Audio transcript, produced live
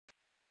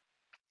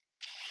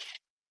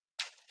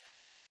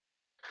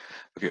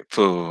Okay,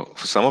 for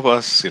some of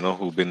us,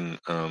 who've been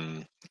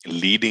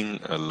leading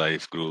a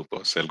life group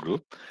or cell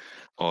group,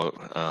 or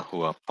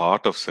who are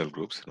part of cell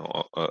groups,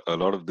 a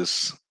lot of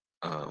this,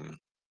 um,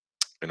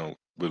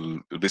 will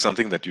be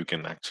something that you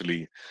can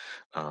actually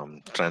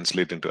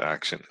translate into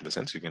action. In the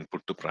sense, you can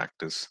put to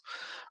practice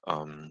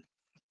um,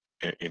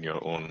 in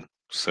your own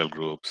cell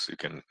groups. You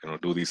can,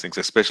 do these things,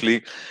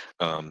 especially,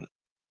 um,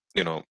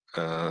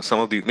 some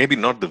of the, maybe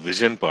not the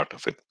vision part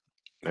of it,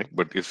 right?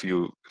 But if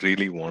you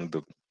really want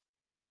the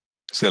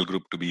cell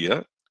group to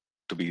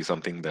be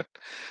something that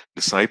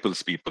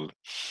disciples people,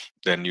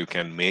 then you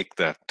can make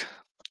that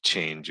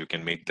change. You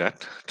can make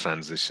that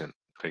transition,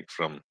 right?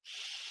 From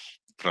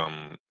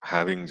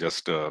having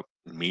just a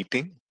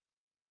meeting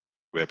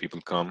where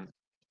people come,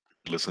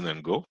 listen,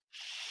 and go,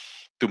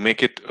 to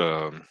make it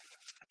a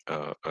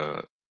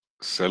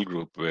cell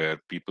group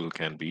where people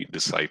can be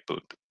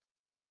discipled.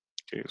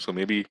 Okay, so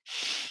maybe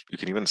you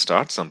can even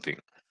start something,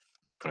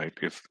 right?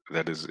 If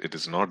that is it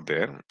is not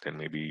there, then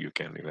maybe you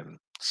can even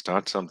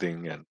start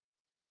something, and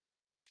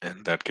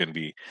that can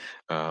be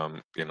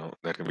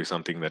that can be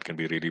something that can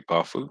be really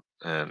powerful,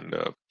 and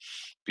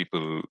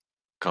people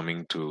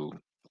coming to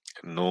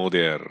know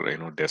their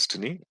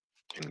destiny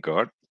in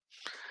God,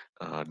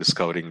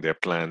 discovering their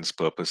plans,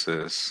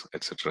 purposes,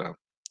 etc.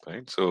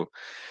 Right? So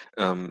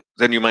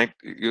then you might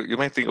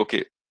think,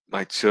 okay,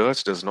 my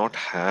church does not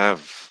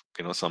have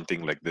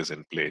something like this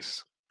in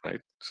place,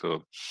 right?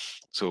 So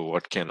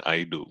what can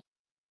I do?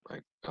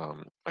 Right?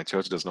 My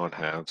church does not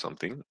have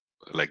something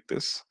like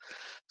this.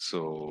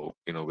 So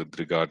with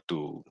regard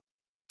to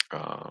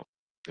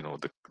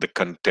the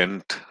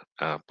content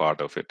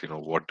part of it,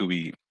 what do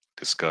we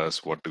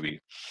discuss? What do we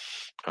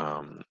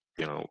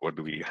what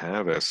do we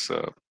have as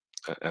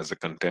a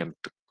content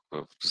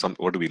of some?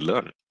 What do we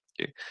learn?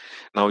 Okay,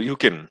 now you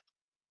can,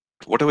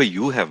 whatever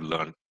you have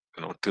learned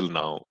till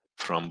now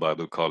from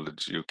Bible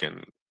College, you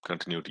can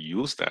continue to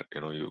use that.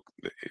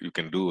 You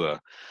can do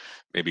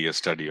maybe a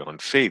study on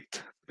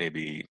faith.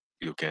 Maybe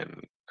you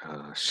can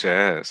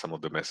share some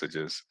of the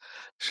messages,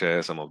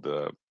 share some of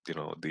the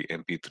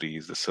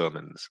MP3s, the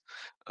sermons.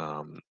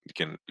 You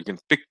can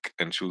pick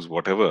and choose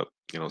whatever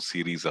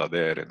series are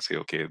there, and say,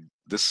 okay,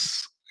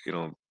 this you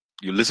know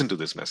you listen to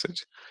this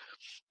message,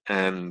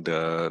 and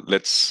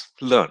let's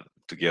learn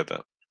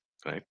together,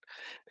 right?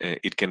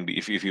 It can be,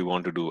 if you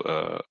want to do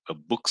a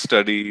book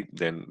study,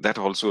 then that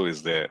also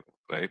is there,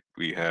 right?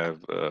 We have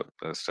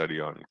a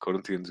study on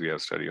Corinthians, we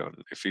have study on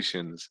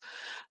Ephesians,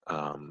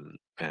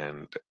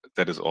 and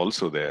that is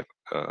also there,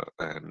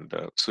 and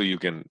so you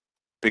can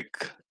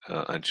pick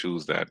and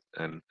choose that,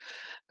 and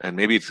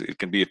maybe it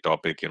can be a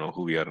topic,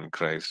 who we are in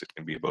Christ. It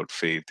can be about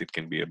faith, it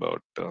can be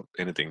about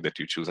anything that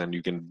you choose, and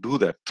you can do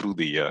that through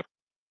the year,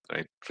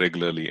 right,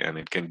 regularly, and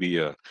it can be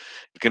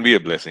a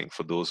blessing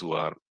for those who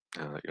are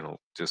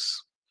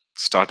just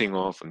starting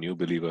off, a new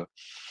believer,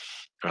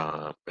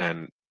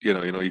 and you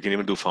can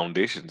even do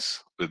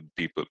foundations with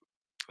people,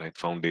 right?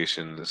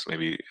 Foundations,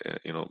 maybe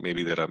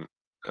maybe there are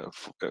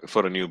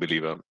for a new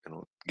believer,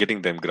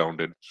 getting them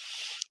grounded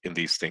in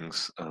these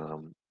things,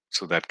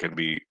 so that can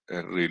be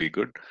really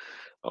good.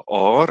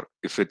 Or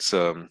if it's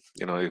a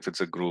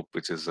group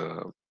which is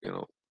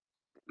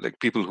like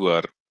people who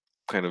are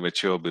kind of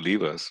mature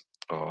believers,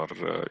 or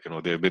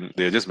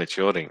they're just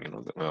maturing,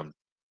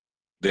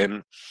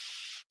 then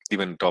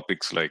even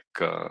topics like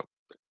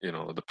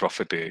the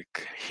prophetic,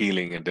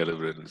 healing and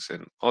deliverance,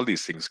 and all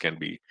these things can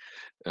be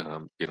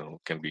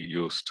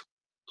used,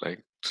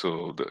 like,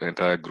 so the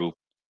entire group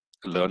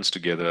learns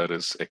together,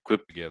 is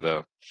equipped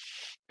together,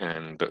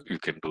 and you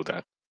can do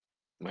that,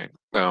 right?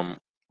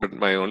 But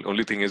my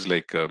only thing is,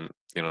 like,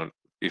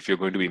 if you're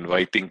going to be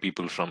inviting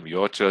people from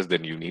your church,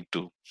 then you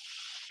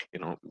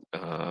know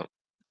uh,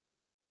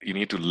 you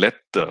need to let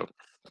the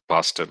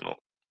pastor know.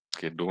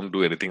 Okay, don't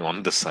do anything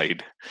on the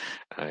side.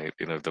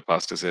 If the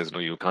pastor says, no,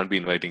 you can't be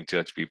inviting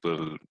church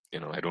people,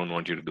 I don't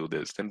want you to do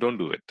this, then don't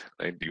do it,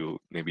 right? You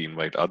maybe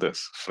invite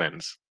others,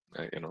 friends,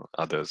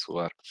 others who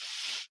are,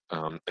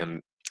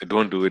 and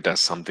don't do it as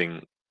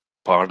something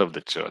part of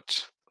the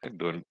church. Right?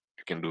 Don't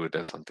You can do it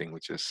as something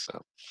which is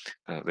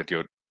that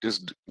you're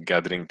just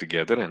gathering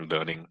together and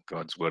learning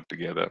God's word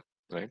together,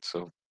 right?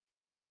 So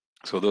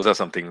those are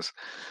some things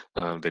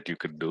that you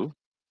could do.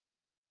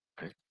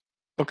 Right?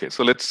 Okay,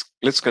 so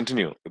let's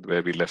continue with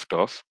where we left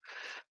off,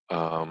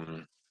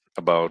 um,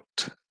 about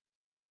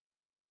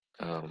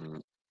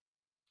um,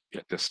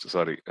 yeah, just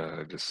sorry,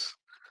 just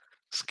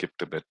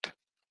skipped a bit.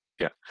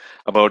 Yeah,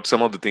 about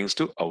some of the things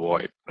to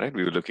avoid. Right,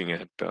 we were looking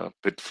at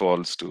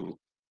pitfalls to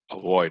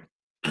avoid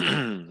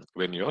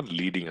when you're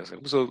leading us.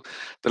 So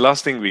the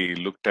last thing we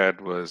looked at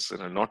was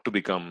not to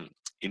become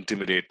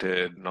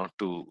intimidated, not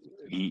to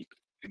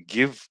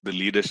give the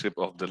leadership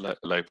of the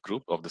life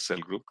group, of the cell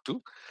group,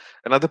 to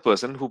another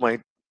person who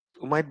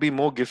might be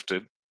more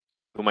gifted,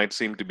 who might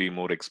seem to be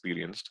more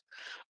experienced,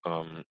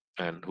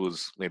 and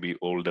who's maybe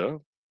older,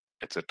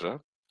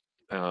 etc.,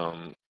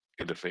 in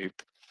the faith.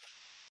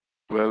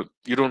 Well,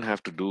 you don't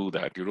have to do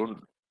that. You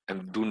don't,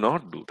 and do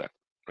not do that,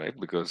 right?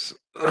 Because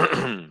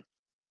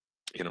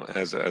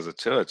as a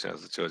church,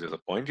 as the church has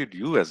appointed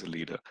you as a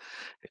leader,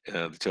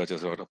 the church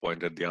has not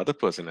appointed the other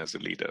person as a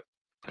leader,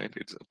 right?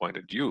 It's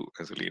appointed you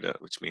as a leader,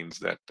 which means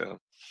that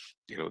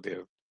they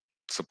have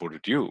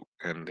supported you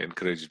and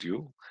encouraged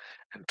you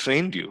and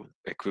trained you,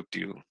 equipped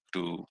you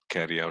to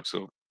carry out.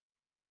 So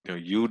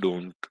you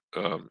don't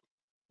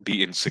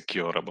be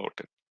insecure about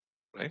it,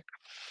 right?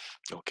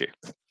 Okay.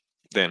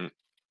 Then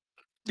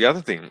the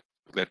other thing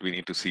that we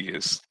need to see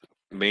is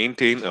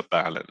maintain a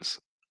balance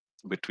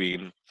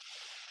between,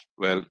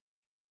 well,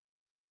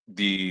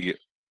 the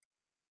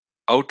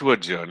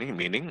outward journey,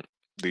 meaning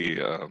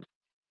the uh,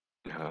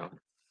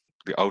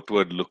 the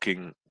outward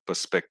looking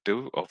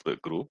perspective of the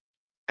group,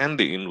 and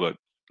the inward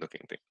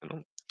looking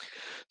thing.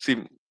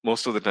 See,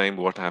 most of the time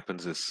what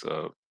happens is,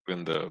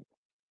 when the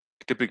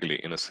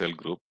typically in a cell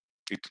group,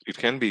 it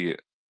can be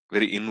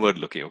very inward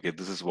looking. Okay,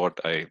 this is what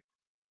I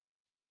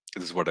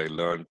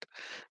learned,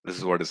 this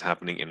is what is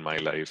happening in my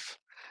life.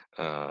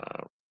 uh,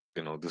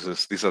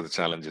 these are the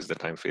challenges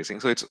that I'm facing.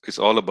 So it's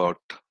all about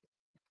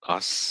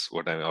us,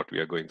 what we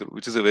are going through,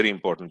 which is a very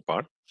important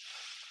part,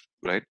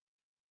 right?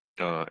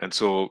 And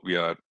so we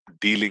are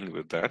dealing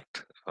with that.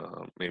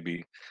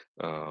 Maybe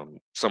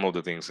some of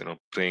the things,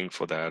 praying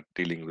for that,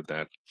 dealing with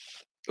that,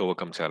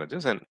 overcome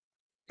challenges, and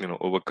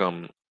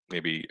overcome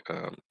maybe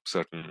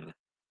certain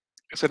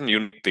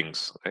unique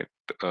things, right?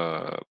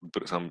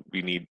 Some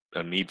we need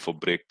a need for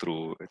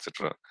breakthrough,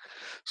 etc.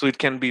 So it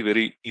can be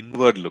very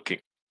inward looking,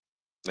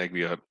 like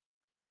we are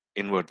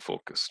inward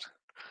focused.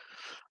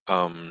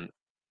 Um,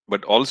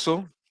 but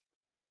also,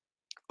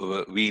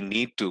 we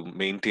need to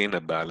maintain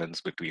a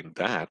balance between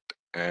that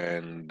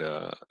and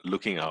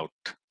looking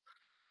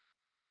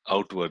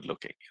outward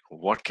looking.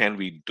 What can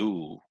we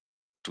do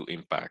to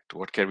impact?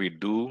 What can we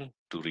do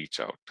to reach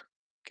out?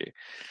 Okay.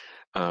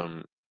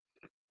 Um,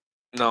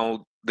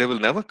 Now, there will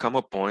never come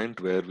a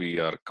point where we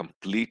are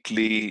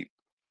completely,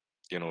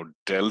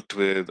 dealt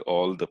with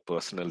all the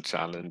personal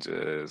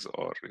challenges,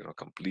 or,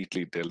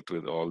 completely dealt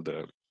with all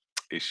the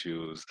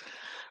issues.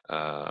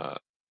 Uh,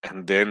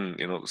 and then,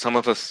 some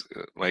of us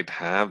might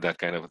have that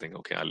kind of a thing.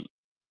 Okay, I'll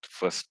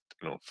first,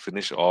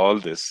 finish all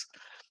this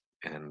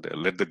and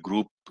let the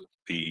group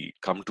be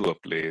come to a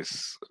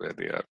place where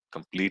they are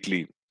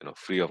completely,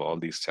 free of all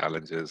these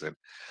challenges,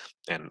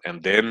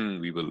 and then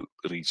we will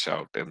reach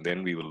out, and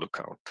then we will look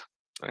out,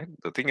 right?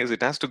 The thing is,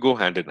 it has to go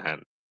hand in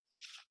hand,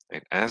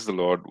 right? As the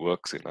Lord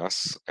works in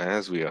us,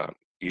 as we are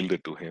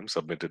yielded to Him,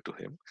 submitted to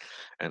Him,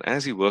 and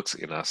as He works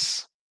in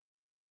us,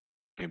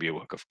 maybe a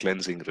work of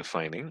cleansing,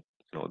 refining.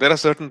 There are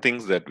certain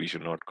things that we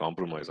should not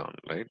compromise on,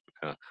 right?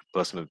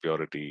 Personal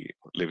purity,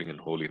 living in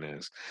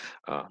holiness,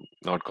 uh,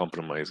 not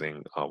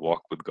compromising our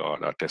walk with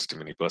God, our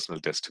testimony, personal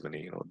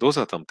testimony. Those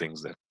are some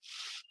things that,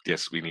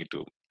 yes, we need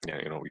to,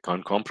 yeah, we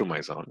can't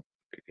compromise on.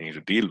 We need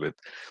to deal with.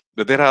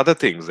 But there are other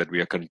things that we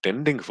are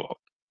contending for,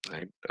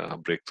 right?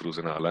 Breakthroughs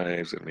in our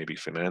lives, and maybe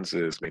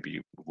finances,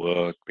 maybe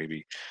work,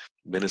 maybe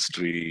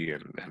ministry,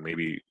 and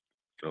maybe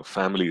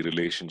family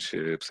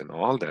relationships and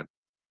all that.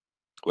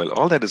 Well,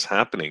 all that is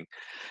happening,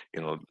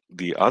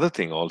 the other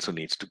thing also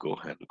needs to go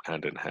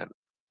hand in hand,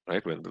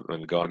 right?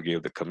 When God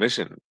gave the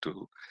commission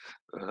to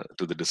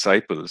the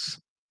disciples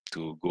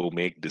to go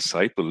make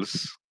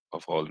disciples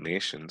of all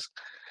nations,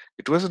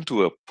 it wasn't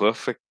to a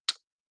perfect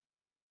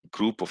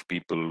group of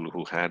people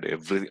who had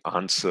every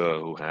answer,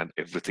 who had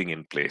everything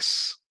in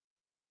place,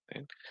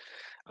 right?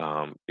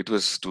 It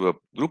was to a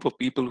group of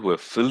people who were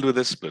filled with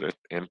the Spirit,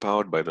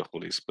 empowered by the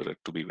Holy Spirit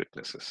to be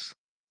witnesses,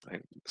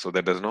 right? So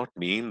that does not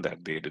mean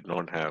that they did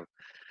not have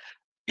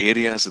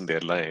areas in their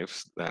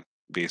lives that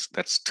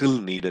still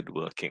needed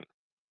working,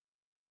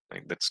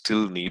 right? That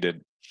still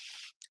needed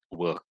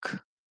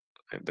work,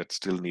 and that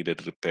still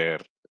needed repair.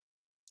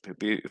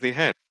 They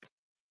had,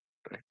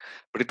 right?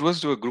 But it was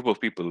to a group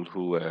of people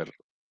who were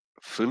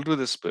filled with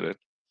the Spirit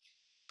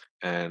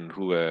and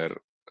who were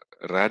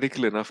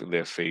radical enough in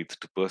their faith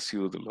to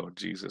pursue the Lord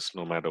Jesus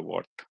no matter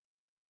what,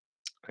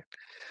 right?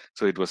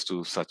 So it was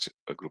to such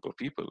a group of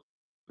people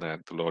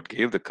that the Lord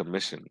gave the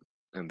commission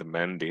and the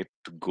mandate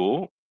to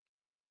go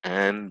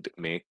and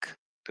make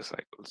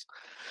disciples.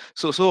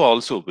 So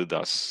also with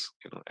us,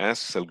 as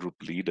cell group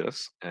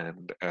leaders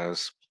and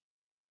as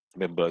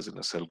members in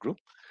a cell group,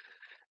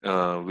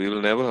 we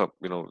will never,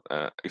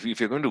 if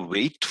you're going to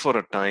wait for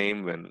a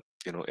time when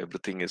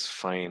everything is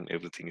fine,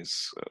 everything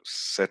is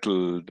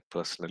settled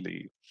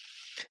personally,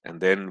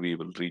 and then we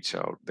will reach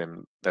out,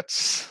 then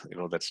that's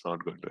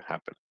not going to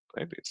happen,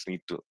 right?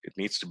 It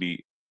needs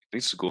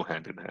to go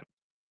hand in hand,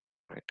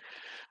 right?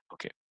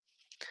 Okay.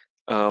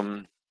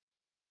 Um,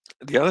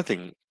 the other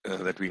thing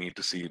that we need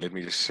to see, let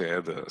me just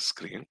share the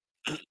screen.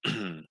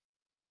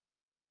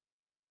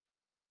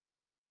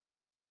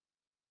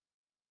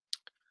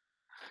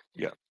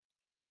 Yeah.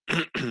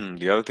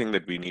 The other thing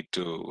that we need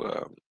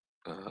to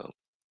uh,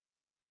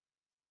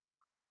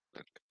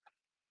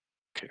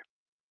 okay.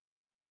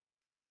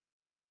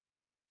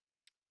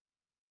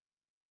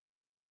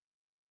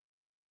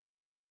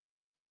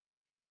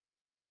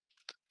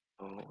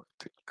 Oh, I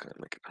think I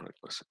make it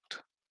 100%.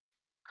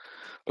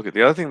 Okay,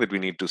 the other thing that we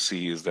need to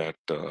see is that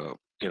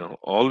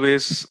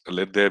always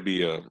let there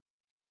be a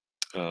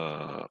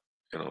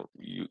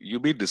you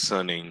be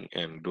discerning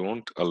and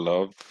don't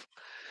allow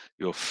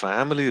your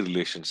family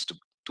relations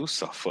to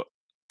suffer.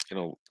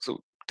 So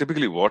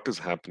typically what is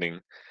happening,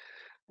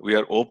 we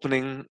are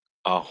opening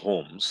our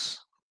homes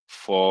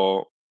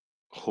for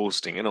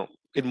hosting,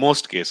 in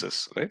most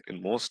cases, right?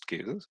 In most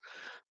cases,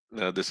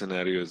 the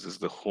scenario is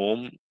the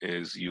home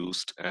is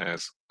used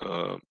as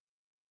a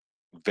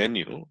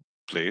venue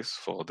place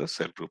for the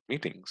cell group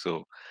meeting.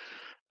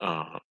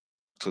 Uh,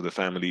 so the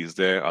family is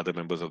there, other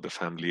members of the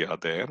family are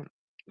there.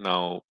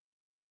 Now,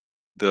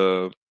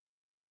 the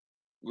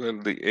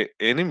the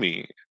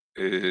enemy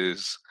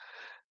is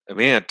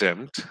may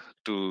attempt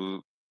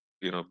to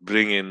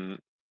bring in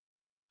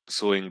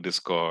sowing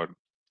discord,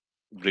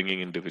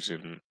 bringing in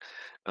division,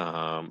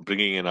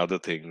 bringing in other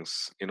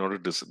things in order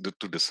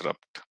to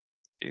disrupt.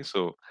 Okay,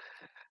 so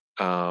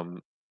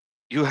um,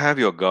 you have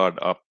your guard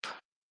up,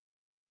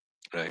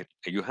 right?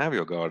 You have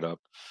your guard up,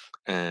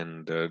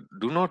 and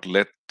do not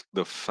let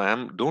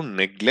don't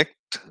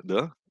neglect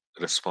the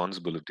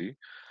responsibility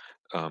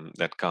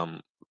that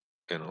come,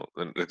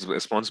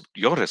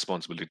 your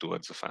responsibility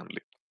towards the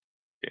family.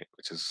 Okay,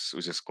 which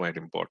is quite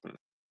important,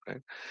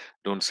 right?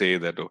 Don't say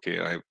that, okay,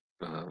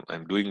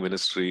 I'm doing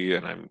ministry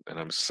and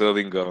I'm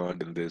serving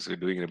God in this, we're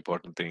doing an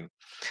important thing,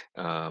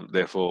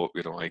 therefore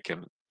I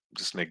can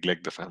just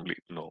neglect the family.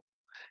 No,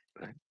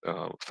 right?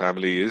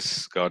 Family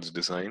is God's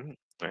design,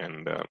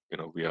 and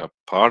we are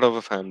part of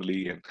a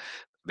family, and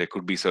there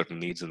could be certain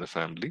needs in the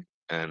family,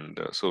 and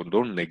so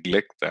don't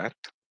neglect that,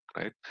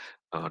 right?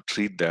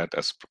 Treat that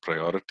as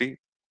priority.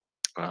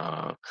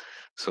 uh,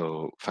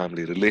 so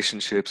family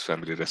relationships,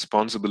 family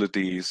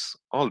responsibilities,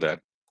 all that,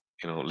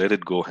 let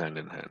it go hand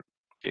in hand.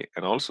 Okay,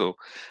 and also,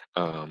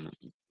 um,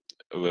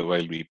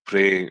 while we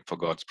pray for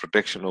God's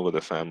protection over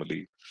the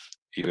family,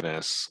 even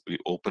as we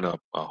open up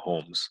our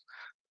homes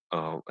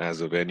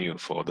as a venue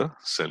for the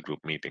cell group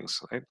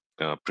meetings, right?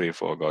 Pray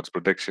for God's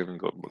protection,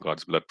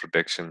 God's blood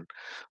protection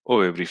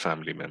over every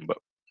family member.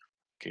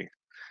 Okay,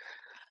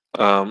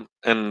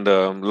 and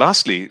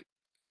lastly,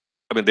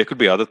 I mean, there could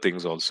be other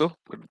things also,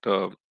 but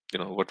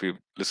what we've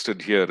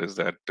listed here is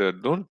that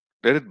don't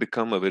let it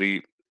become a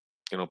very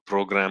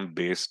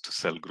program-based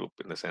cell group,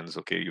 in the sense,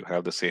 okay, you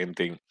have the same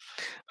thing,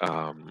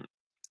 um,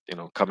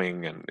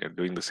 coming and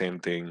doing the same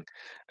thing,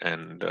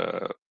 and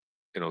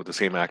the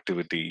same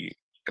activity,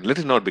 and let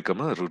it not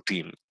become a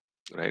routine,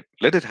 right?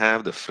 Let it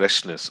have the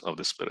freshness of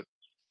the Spirit.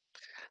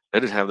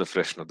 Let it have the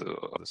freshness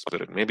of the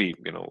Spirit. Maybe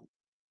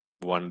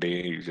one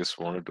day you just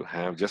wanted to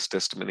have just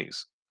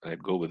testimonies,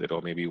 right? Go with it.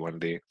 Or maybe one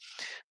day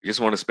you just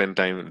want to spend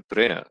time in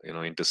prayer,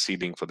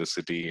 interceding for the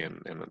city,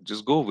 and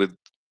just go with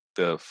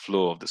the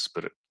flow of the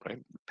Spirit, right?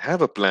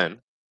 Have a plan.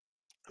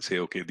 Say,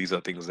 okay, these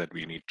are things that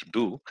we need to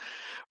do,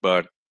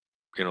 but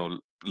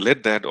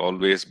let that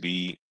always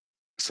be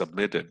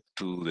submitted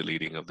to the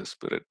leading of the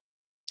Spirit,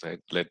 right?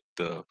 Let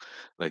the,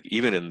 like,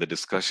 even in the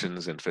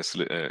discussions and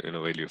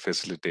while you're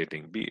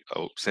facilitating, be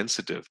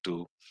sensitive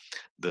to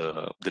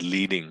the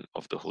leading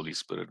of the Holy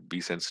Spirit.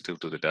 Be sensitive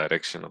to the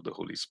direction of the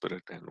Holy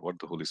Spirit and what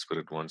the Holy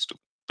Spirit wants to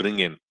bring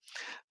in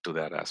to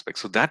that aspect.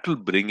 So that will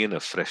bring in a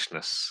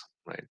freshness,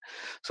 right?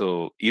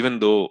 So even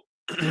though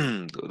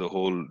the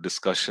whole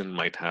discussion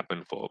might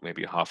happen for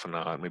maybe half an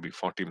hour, maybe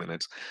 40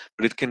 minutes,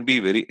 but it can be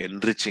very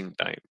enriching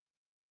time,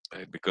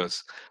 right?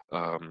 Because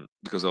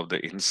of the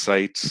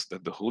insights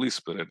that the Holy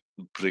Spirit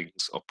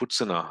brings or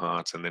puts in our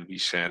hearts, and then we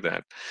share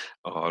that,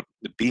 or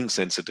being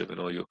sensitive,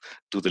 you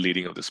to the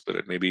leading of the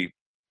Spirit. Maybe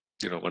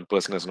one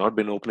person has not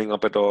been opening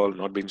up at all,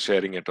 not been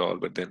sharing at all,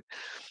 but then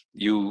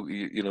you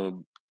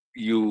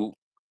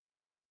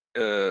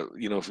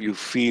if you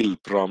feel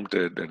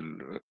prompted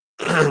and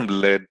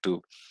led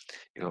to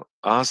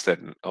ask that,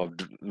 or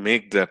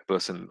make that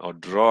person, or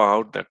draw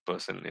out that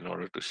person in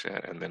order to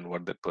share, and then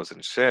what that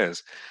person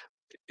shares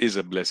is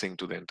a blessing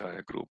to the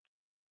entire group,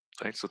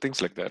 right? So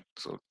things like that.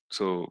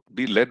 So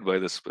be led by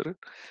the Spirit.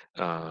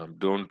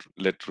 Don't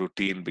let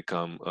routine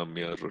become a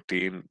mere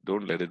routine.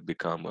 Don't let it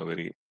become a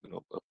very a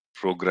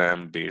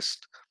program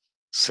based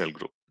cell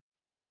group.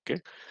 Okay,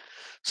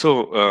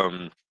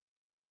 so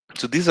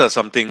so these are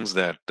some things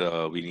that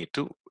we need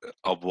to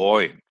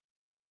avoid,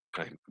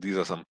 right? These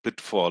are some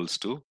pitfalls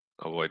to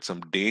avoid,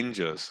 some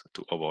dangers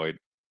to avoid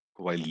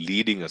while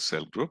leading a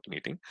cell group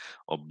meeting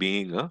or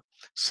being a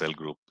cell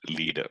group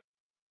leader.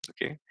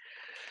 Okay.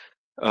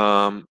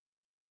 um,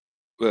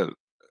 well,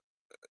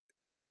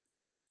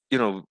 you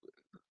know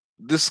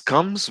this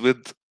comes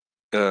with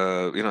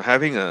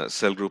having a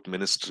cell group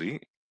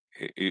ministry.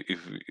 If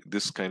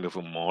this kind of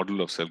a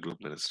model of cell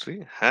group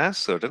ministry has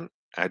certain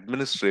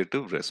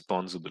administrative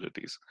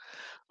responsibilities.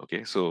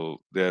 Okay,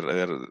 so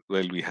well,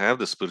 we have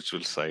the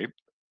spiritual side.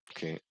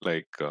 Okay,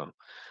 like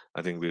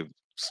I think we've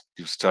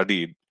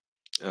studied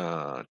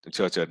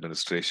church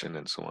administration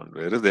and so on.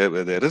 Where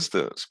there is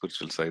the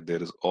spiritual side,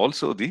 there is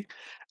also the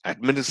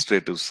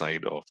administrative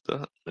side of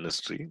the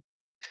ministry,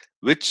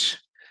 which,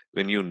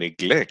 when you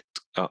neglect,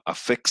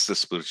 affects the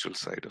spiritual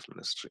side of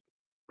ministry,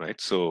 right?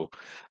 So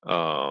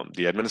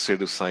the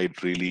administrative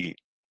side really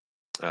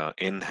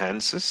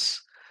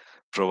enhances,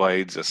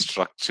 provides a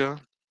structure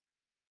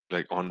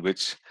like on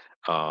which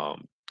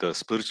the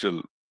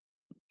spiritual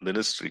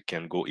ministry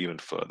can go even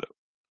further,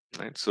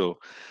 right? So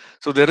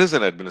there is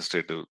an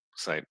administrative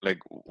side. Like,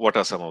 what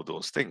are some of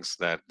those things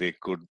that the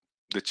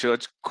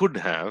church could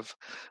have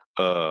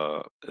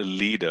a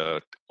leader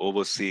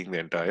overseeing the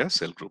entire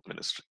cell group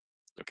ministry?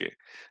 Okay,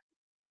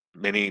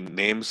 many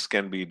names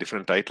can be,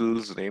 different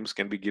titles, names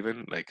can be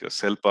given, like a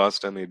cell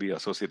pastor, maybe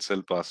associate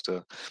cell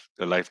pastor,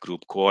 a life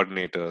group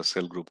coordinator,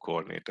 cell group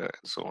coordinator,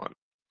 and so on.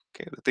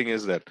 Okay, the thing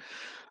is that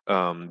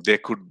there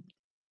could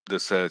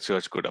this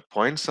church could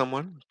appoint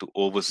someone to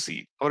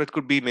oversee, or it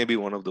could be maybe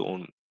one of the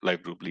own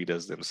life group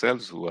leaders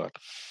themselves who are,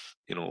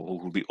 who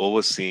will be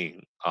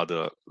overseeing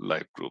other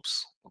life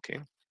groups. Okay,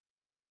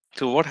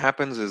 so what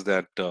happens is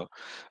that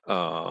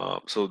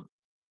so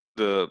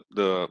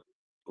the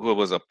whoever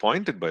was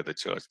appointed by the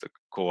church, the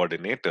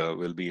coordinator,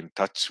 will be in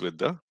touch with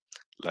the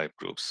life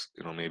groups,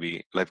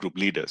 maybe life group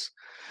leaders,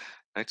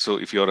 right? So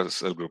if you're a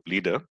cell group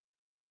leader,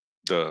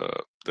 the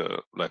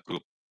life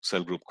group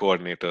cell group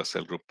coordinator,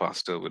 cell group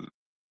pastor will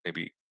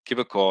maybe give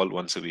a call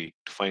once a week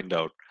to find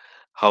out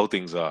how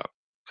things are.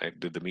 Right?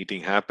 Did the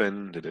meeting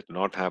happen? Did it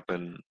not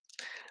happen?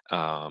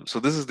 So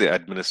this is the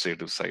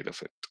administrative side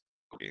of it.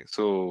 Okay,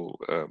 so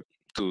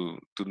to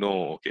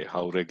know, okay,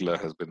 how regular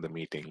has been the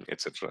meeting,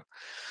 etc.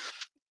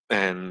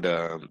 And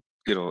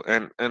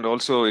and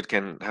also it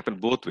can happen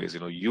both ways.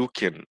 You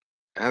can,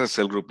 as a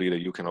cell group leader,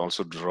 you can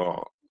also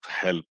draw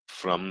help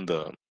from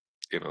the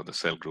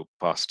cell group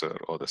pastor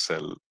or the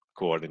cell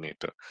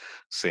coordinator,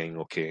 saying,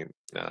 okay,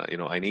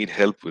 I need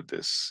help with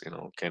this,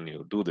 can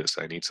you do this?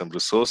 I need some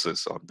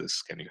resources on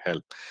this, can you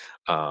help?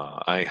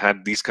 I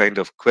had these kind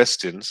of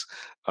questions,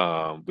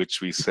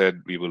 which we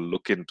said we will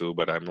look into,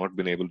 but I've not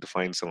been able to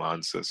find some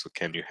answers, so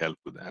can you help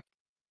with that?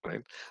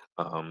 Right.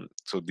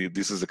 So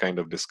this is the kind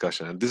of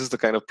discussion, and this is the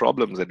kind of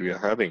problems that we are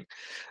having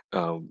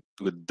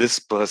with this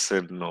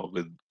person, or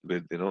with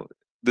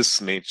this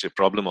nature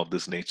problem of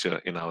this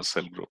nature in our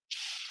cell group.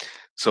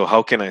 So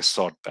how can I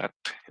sort that?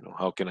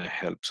 How can I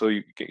help? So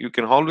you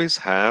can always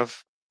have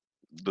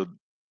the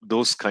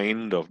those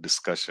kind of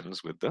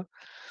discussions with the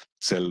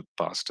cell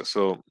pastor.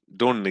 So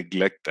don't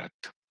neglect that,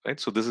 right?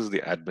 So this is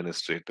the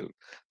administrative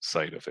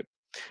side of it.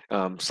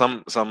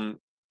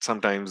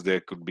 Sometimes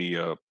there could be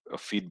a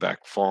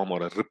feedback form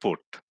or a report,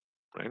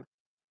 right?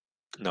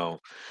 Now,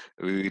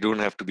 we don't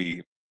have to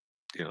be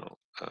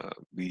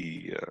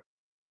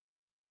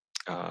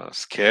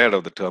scared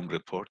of the term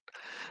report.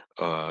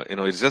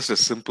 It's just a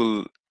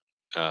simple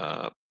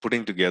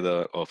putting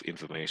together of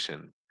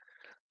information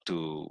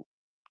to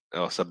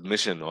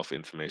submission of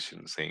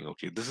information, saying,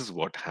 okay, this is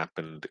what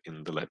happened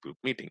in the life group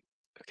meeting.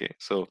 Okay,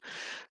 so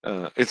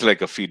it's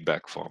like a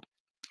feedback form.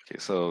 Okay,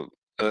 so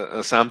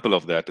a sample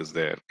of that is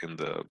there in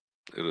the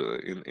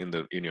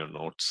in your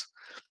notes,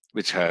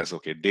 which has,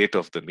 okay, date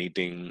of the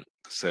meeting,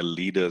 cell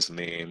leader's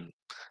name,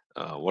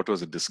 what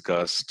was it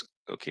discussed,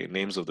 okay,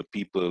 names of the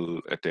people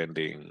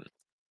attending.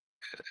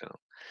 you know.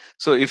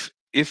 So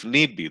if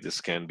need be,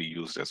 this can be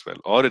used as well,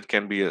 or it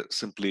can be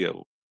simply a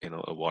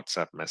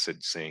WhatsApp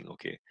message saying,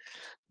 okay,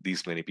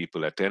 these many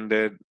people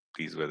attended,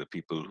 these were the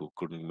people who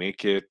couldn't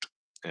make it,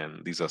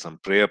 and these are some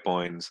prayer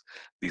points,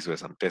 these were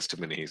some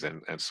testimonies,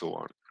 and so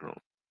on.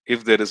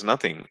 If there is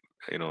nothing,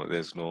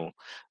 there's no,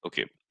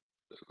 okay,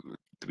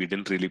 we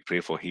didn't really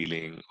pray for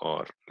healing,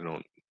 or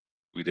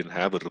we didn't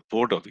have a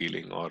report of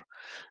healing, or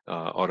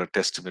a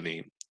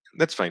testimony,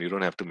 that's fine, you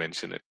don't have to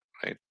mention it,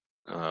 right?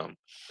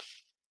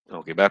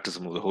 Okay,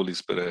 baptism of the Holy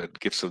Spirit,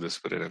 gifts of the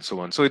Spirit, and so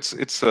on. So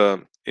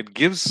it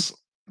gives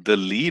the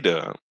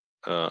leader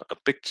a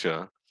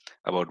picture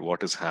about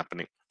what is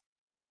happening.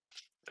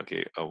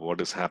 Okay,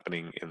 what is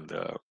happening in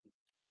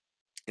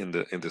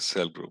the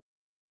cell group,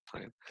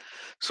 right?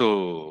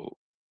 So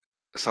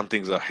some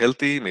things are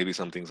healthy, maybe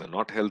some things are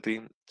not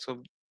healthy.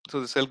 So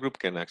the cell group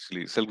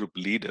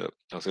leader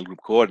or cell group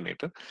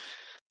coordinator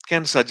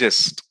can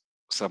suggest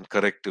some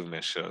corrective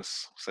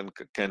measures,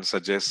 can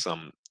suggest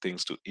some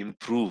things to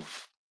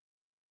improve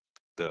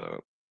the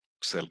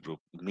cell group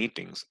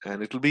meetings,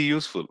 and it will be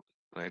useful,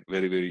 right?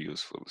 Very, very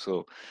useful.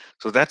 So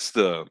that's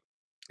the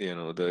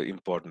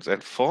importance.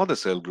 And for the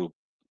cell group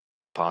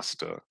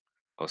pastor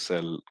or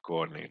cell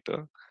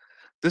coordinator,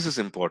 this is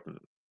important,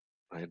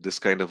 right? This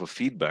kind of a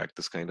feedback,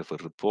 this kind of a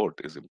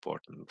report is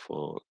important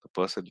for the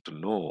person to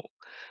know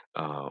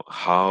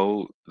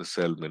how the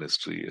cell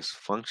ministry is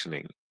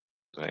functioning,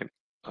 right?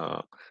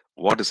 uh,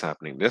 what is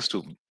happening, just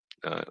to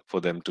for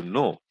them to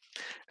know,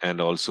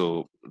 and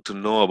also to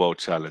know about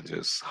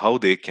challenges, how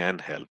they can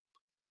help,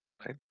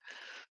 right?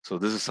 So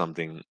this is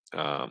something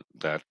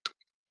that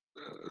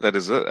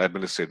is the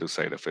administrative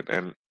side of it.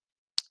 And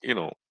you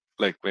know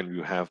like when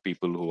you have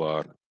people who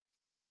are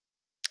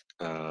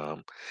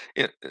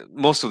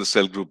most of the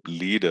cell group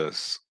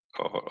leaders,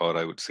 or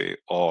I would say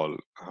all,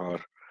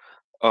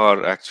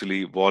 are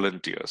actually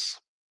volunteers,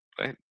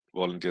 right?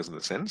 Volunteers in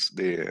the sense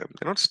they're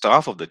not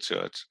staff of the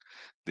church.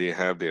 They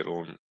have their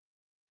own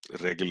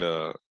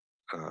regular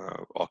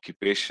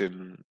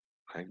occupation,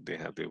 right? They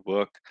have their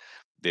work.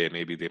 They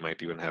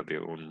might even have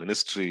their own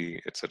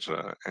ministry,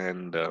 etc.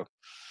 And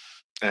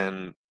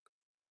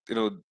you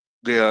know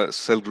they are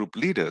cell group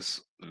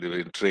leaders. They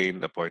were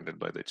trained, appointed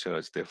by the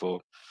church.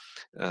 Therefore,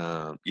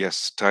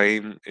 yes,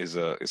 time is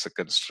a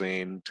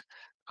constraint,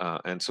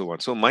 and so on.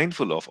 So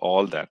mindful of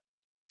all that,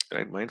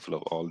 right? Mindful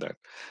of all that.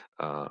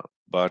 Uh,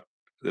 but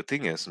the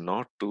thing is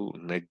not to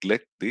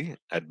neglect the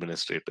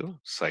administrative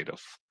side of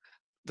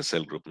the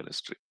cell group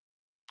ministry.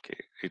 Okay,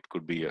 it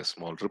could be a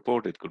small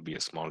report, it could be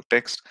a small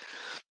text,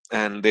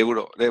 and they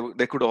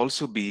could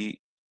also be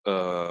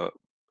uh,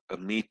 a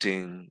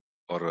meeting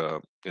or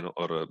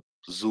a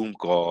Zoom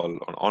call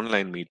or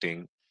online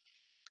meeting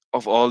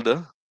of all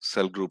the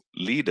cell group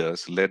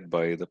leaders led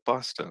by the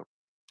pastor,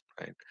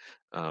 right?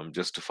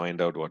 Just to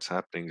find out what's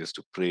happening, just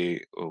to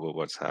pray over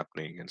what's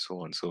happening, and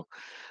so on.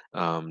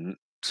 Um,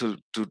 so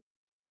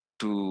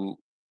to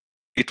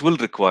it will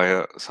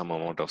require some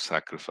amount of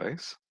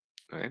sacrifice,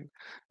 right?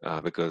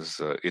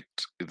 Because it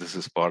this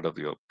is part of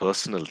your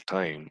personal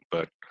time,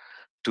 but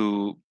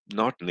to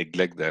not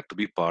neglect that, to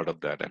be part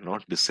of that, and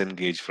not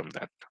disengage from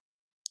that,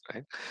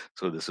 right?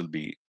 So this will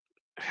be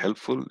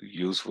helpful,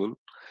 useful,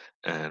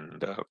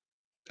 and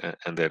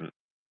and then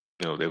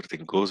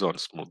everything goes on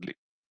smoothly,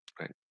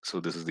 right? So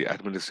this is the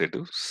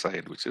administrative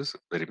side, which is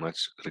very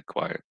much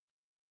required.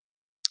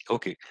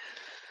 Okay,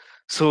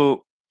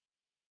 so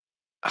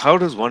how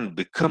does one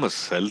become a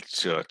cell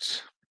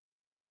church,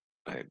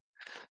 right?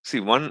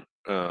 See, one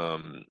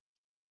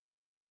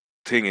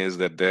thing is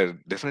that there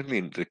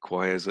definitely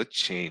requires a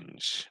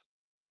change,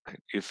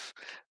 right? If,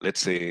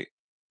 let's say,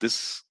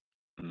 this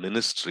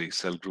ministry,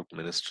 cell group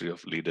ministry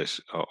of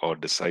leadership or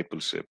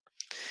discipleship,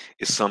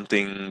 is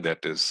something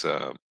that is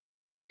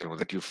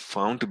that you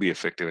found to be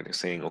effective, and you're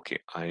saying, okay,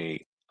 I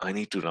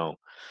need to now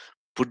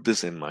put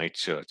this in my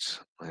church,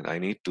 and I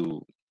need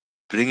to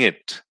bring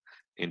it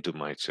into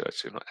my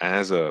church.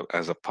 As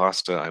a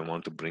pastor, I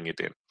want to bring it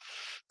in.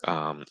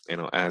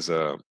 As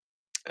a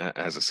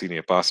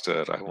senior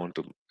pastor, I want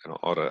to,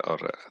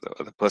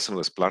 the person who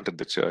has planted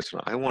the church,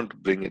 I want to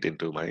bring it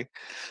into my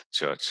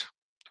church.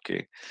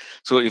 Okay,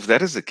 so if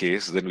that is the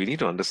case, then we need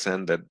to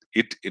understand that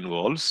it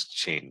involves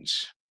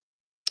change.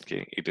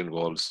 Okay, it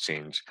involves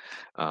change.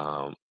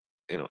 Um,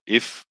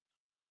 if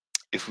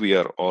we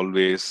are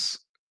always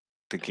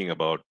thinking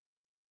about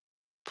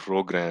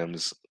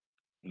programs,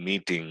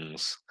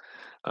 meetings,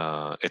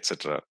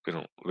 etc.,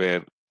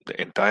 where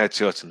the entire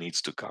church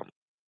needs to come,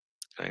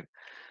 right?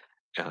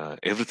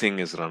 Everything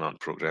is run on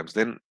programs,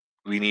 then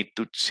we need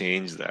to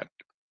change that,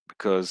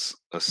 because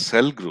a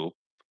cell group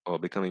or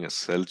becoming a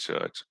cell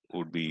church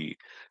would be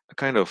a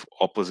kind of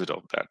opposite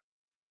of that.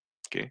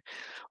 Okay,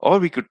 or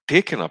we could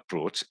take an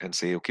approach and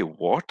say, okay,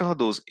 what are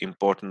those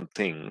important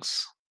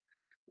things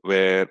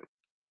where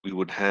we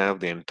would have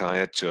the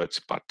entire church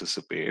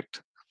participate,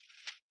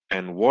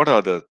 and what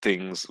are the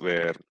things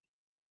where,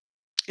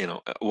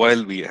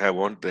 while we have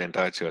want the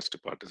entire church to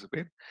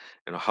participate,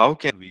 how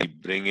can we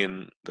bring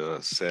in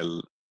the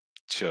cell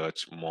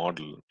church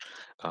model,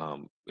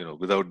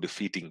 without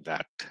defeating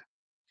that.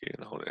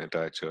 The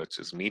entire church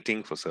is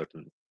meeting for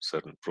certain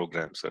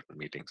programs, certain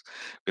meetings.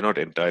 We're not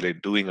entirely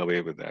doing away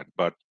with that,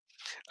 but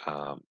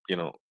um, you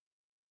know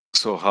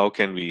so how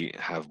can we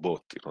have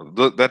both?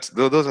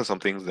 Those are some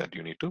things that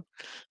you need to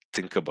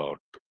think about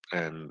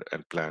and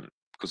plan,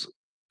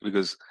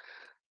 because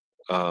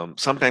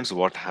sometimes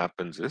what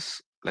happens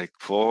is, like,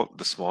 for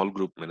the small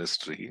group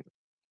ministry,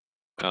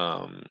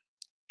 um,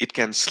 it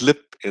can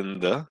slip in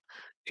the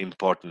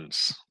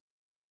importance,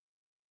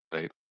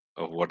 right,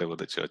 of whatever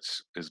the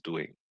church is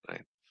doing,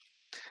 right?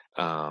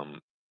 um,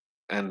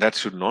 and that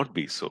should not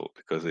be so,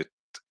 because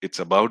it's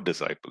about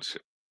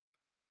discipleship,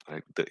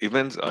 right? The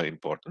events are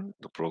important,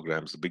 the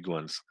programs, the big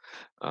ones,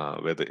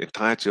 where the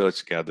entire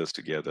church gathers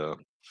together,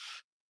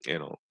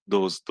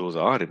 those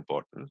are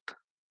important,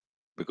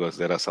 because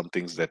there are some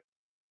things that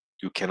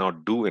you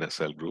cannot do in a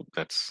cell group,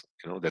 that's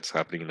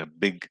happening in a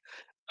big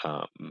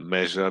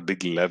measure,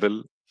 big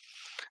level,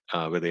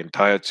 where the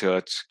entire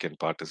church can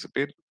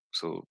participate.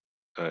 So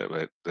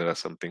where there are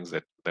some things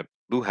that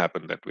do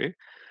happen that way,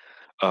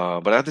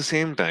 but at the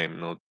same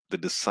time, the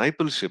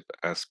discipleship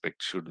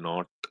aspect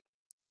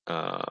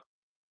uh,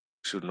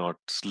 should not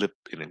slip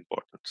in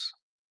importance.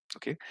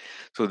 Okay,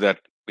 so that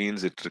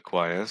means it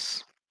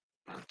requires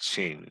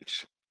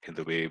change in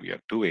the way we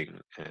are doing,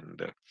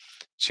 and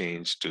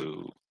change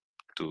to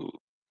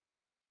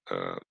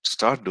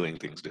start doing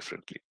things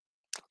differently.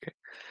 Okay,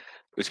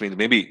 which means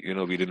maybe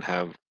we didn't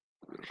have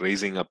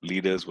raising up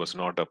leaders was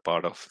not a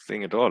part of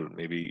thing at all.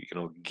 Maybe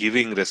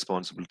giving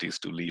responsibilities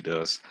to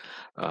leaders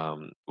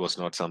was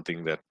not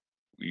something that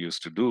we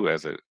used to do.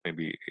 As a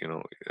maybe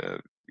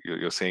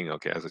you're saying,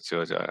 okay, as a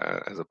church,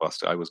 as a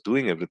pastor, I was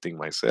doing everything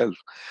myself,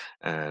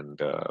 and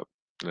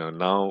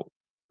now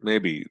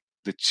maybe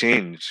the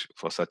change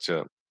for such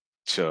a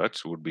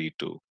church would be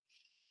to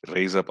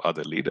raise up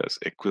other leaders,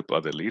 equip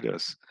other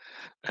leaders,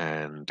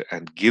 and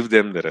give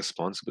them the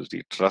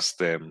responsibility, trust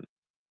them,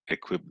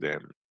 equip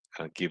them,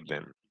 give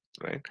them.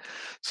 right?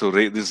 So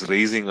this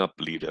raising up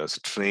leaders,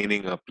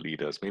 training up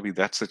leaders, maybe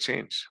that's a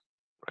change,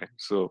 right?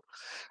 So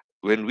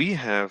when we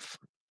have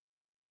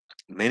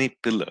many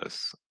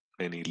pillars,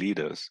 many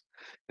leaders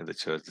in the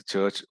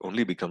church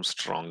only becomes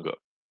stronger,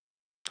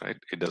 right?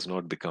 It does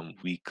not become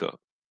weaker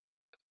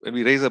when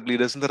we raise up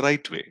leaders in the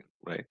right way,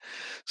 right?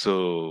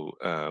 So,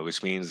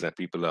 which means that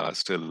people are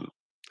still,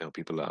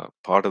 people are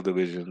part of the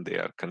vision. They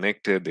are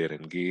connected. They are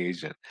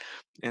engaged,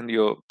 and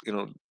you're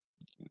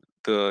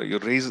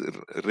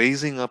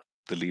raising up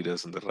the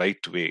leaders in the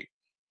right way,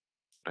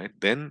 right?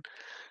 Then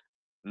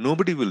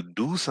nobody will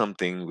do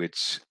something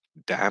which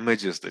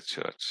damages the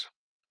church,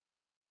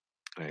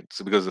 right?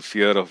 So, because the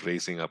fear of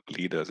raising up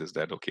leaders is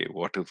that, okay,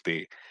 what if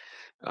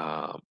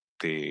uh,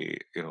 they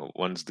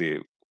once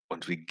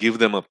we give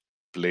them a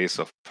place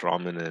of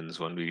prominence,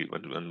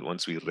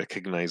 once we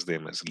recognize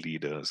them as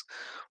leaders,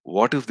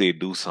 what if they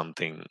do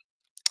something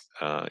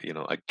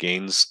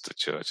against the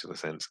church, in the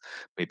sense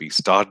maybe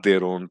start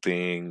their own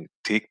thing,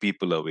 take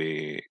people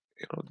away,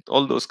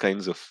 all those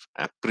kinds of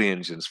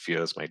apprehensions,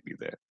 fears might be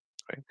there,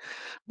 right?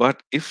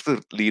 But if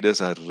the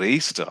leaders are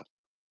raised up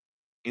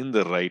in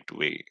the right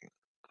way,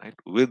 right,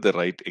 with the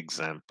right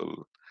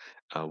example,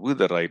 with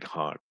the right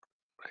heart,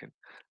 right,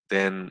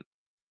 then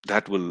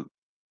that will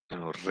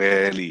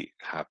rarely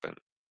happen,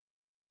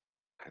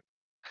 right?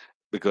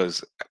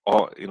 Because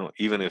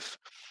even if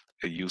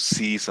you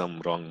see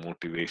some wrong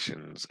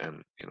motivations,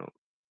 and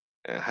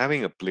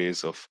having a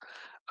place of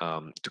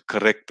to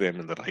correct them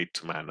in the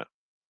right manner,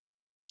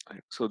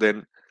 right? So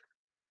then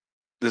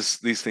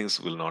these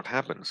things will not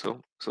happen.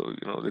 So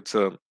it's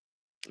a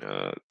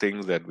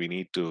things that we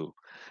need to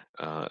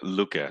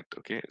look at.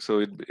 Okay, so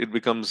it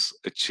becomes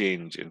a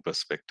change in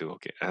perspective.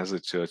 Okay, as a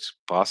church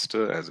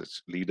pastor, as a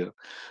leader,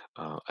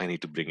 I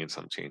need to bring in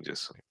some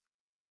changes.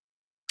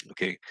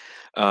 Okay.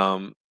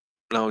 um,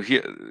 Now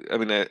here, I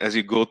mean, as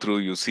you go through,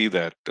 you see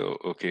that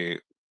okay,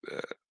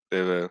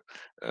 there were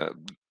uh,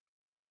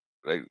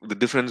 like the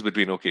difference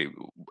between, okay,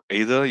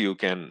 either you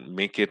can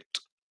make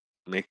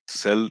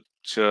cell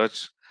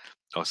church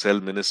or cell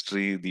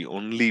ministry the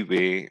only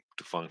way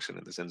to function,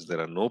 in the sense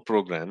there are no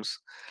programs,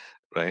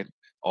 right?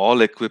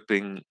 All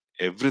equipping,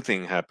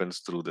 everything happens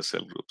through the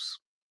cell groups,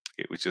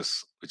 okay, which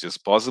is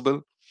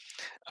possible.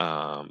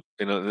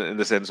 In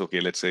the sense,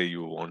 okay, let's say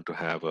you want to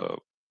have a,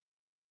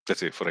 let's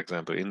say for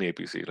example in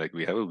APC, like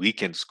we have a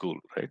weekend school,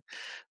 right?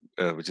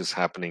 Which is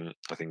happening,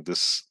 I think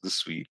this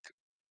week,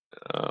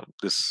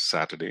 this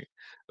Saturday,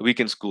 a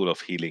weekend school of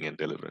healing and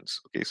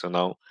deliverance. Okay, so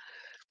now,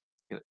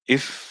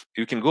 if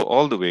you can go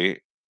all the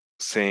way,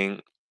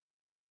 saying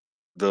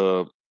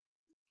the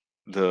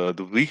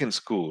the weekend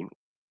school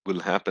will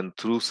happen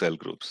through cell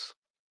groups,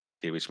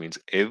 okay, which means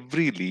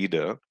every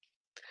leader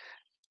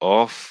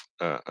of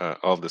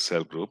the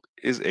cell group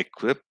is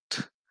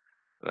equipped,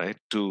 right,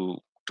 to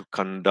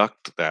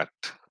conduct that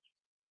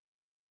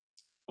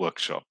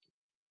workshop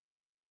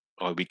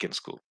or weekend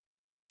school.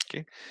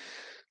 Okay,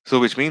 so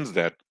which means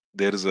that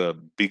there is a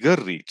bigger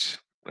reach,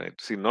 right?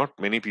 See, not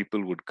many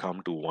people would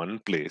come to one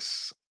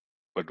place,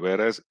 but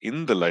whereas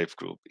in the life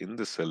group, in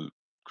the cell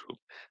group,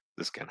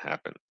 this can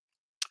happen.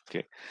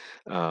 Okay,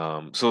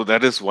 so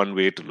that is one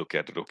way to look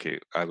at it. Okay,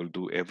 I will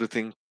do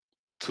everything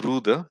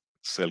through the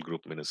cell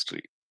group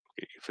ministry.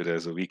 Okay, if it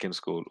has a weekend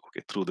school,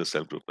 okay, through the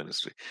cell group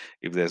ministry.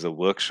 If there's a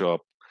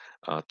workshop,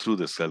 through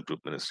the cell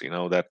group ministry.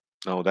 Now that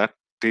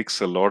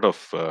takes a lot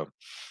of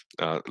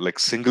like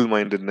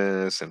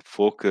single-mindedness and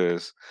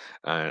focus,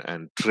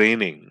 and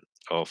training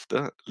of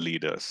the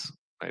leaders.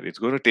 Right, it's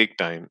going to take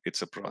time.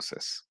 It's a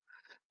process.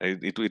 Right?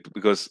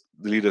 Because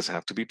the leaders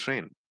have to be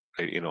trained.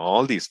 Right?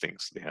 All these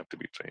things, they have to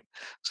be trained.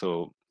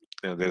 So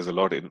there's a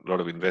lot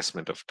of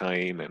investment of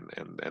time,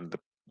 and the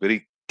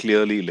very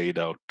clearly laid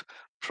out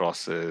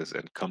process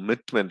and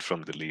commitment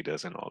from the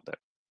leaders and all that.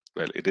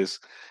 Well, it is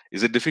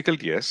it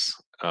difficult? Yes.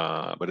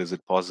 But is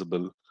it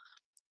possible?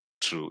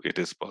 True, it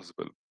is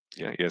possible.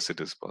 Yeah, yes, it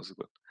is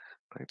possible.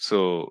 Right.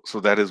 So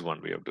that is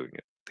one way of doing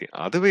it. The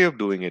other way of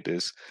doing it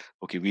is,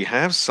 okay, we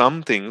have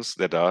some things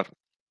that are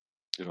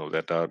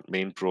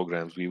main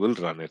programs. We will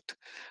run it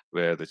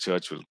where the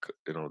church will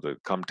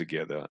come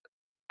together,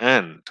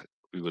 and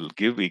we will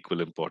give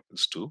equal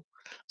importance to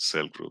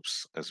cell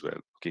groups as well.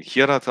 Okay,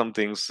 here are some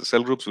things.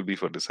 Cell groups will be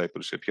for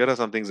discipleship. Here are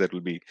some things that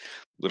will be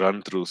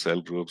run through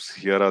cell groups.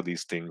 Here are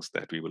these things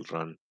that we will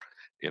run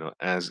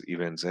as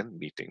events and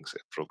meetings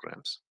and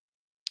programs.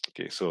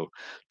 Okay, so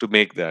to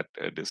make that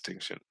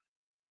distinction.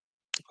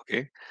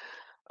 Okay.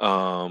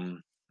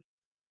 um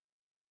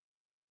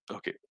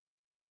okay,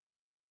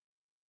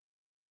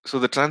 so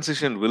the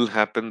transition will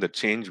happen, the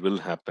change will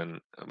happen,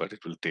 but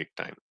it will take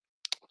time.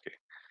 Okay.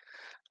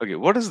 Okay,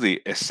 what is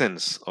the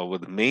essence or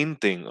the main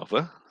thing of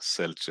a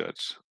cell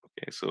church?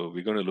 Okay, so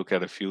we're going to look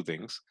at a few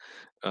things.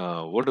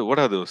 What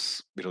are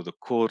those, the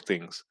core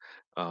things,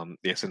 the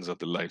essence of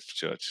the life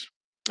church,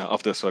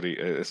 of the sorry,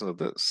 essence of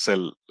the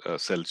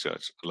cell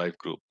church, life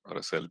group or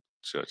a cell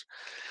church.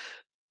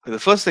 The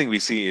first thing we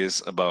see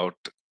is about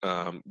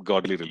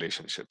godly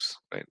relationships,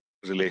 right?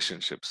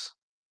 Relationships.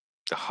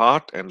 The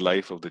heart and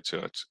life of the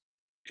church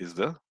is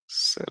the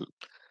cell.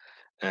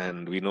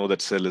 And we know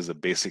that cell is a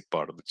basic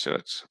part of the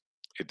church.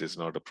 It is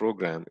not a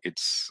program. It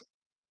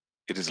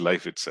is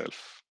life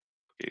itself.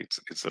 Okay,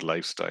 it's a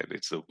lifestyle.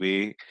 It's the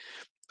way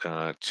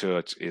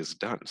church is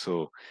done.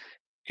 So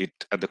it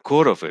at the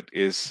core of it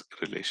is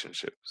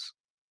relationships,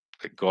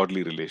 like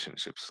godly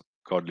relationships,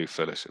 godly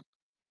fellowship.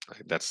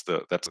 Right? That's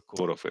the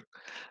core of it,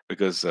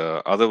 because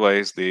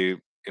otherwise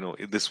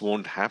this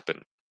won't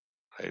happen.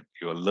 Right?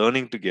 You're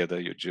learning together,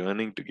 you're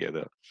journeying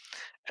together,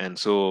 and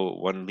so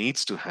one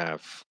needs to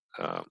have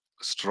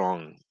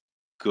strong,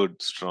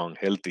 good, strong,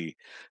 healthy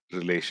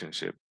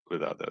relationship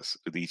with others,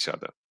 with each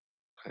other.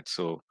 Right?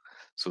 So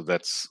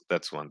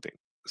that's one thing.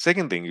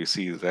 Second thing you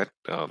see is that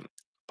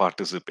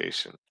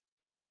participation.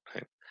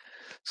 Right?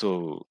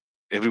 So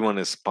everyone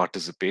is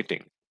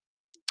participating.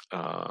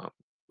 Uh,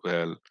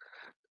 well,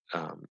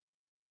 um,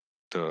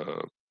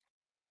 the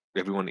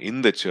everyone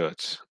in the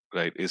church,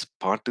 right, is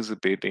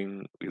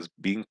participating, is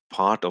being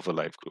part of a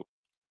life group.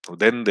 So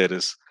then there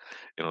is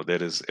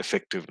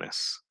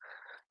effectiveness,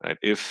 right?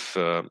 If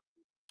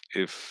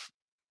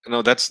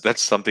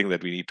that's something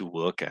that we need to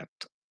work at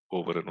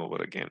over and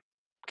over again.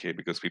 Okay,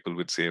 because people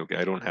would say, okay,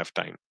 I don't have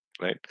time,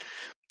 right?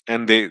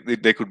 And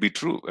they could be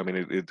true. I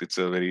mean, it's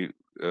a very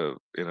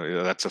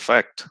that's a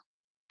fact,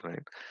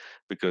 right?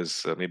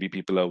 Because maybe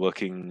people are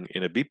working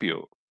in a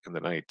BPO in the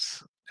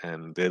nights,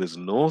 and there is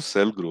no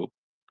cell group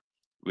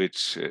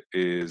which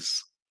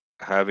is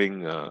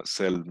having a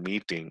cell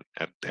meeting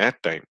at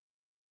that time,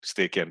 which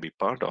they can be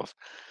part of.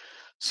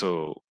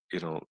 So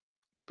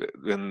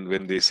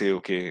when they say,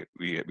 okay,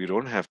 we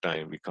don't have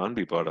time, we can't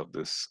be part of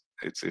this,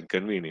 it's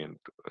inconvenient,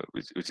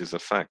 which is a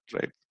fact,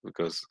 right?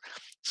 Because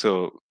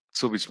so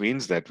which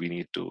means that we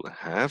need to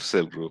have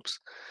cell groups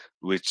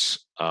which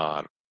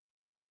are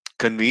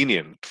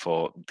convenient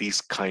for these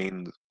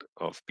kind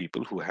of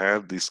people who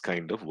have this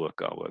kind of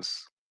work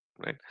hours,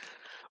 right?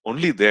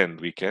 Only then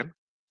we can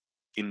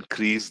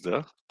increase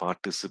the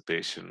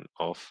participation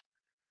of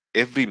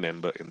every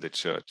member in the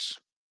church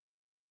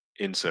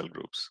in cell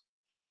groups,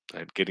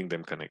 right? Getting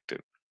them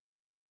connected.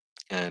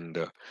 And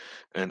uh,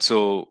 and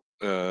so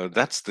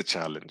that's the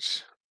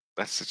challenge.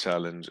 That's the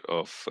challenge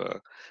of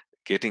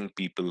getting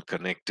people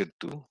connected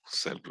to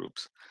cell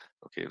groups.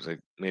 Okay, it's like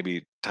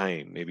maybe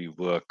time, maybe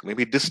work,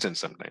 maybe distance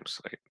sometimes,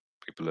 right?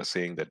 People are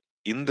saying that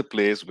in the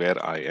place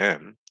where I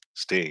am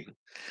staying,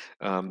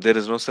 there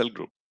is no cell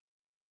group.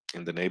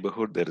 In the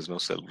neighborhood, there is no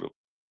cell group.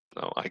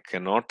 Now, I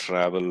cannot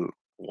travel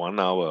 1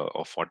 hour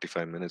or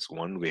 45 minutes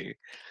one way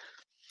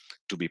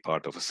to be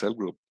part of a cell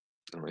group.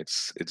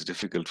 It's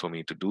difficult for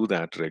me to do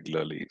that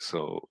regularly.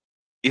 So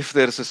if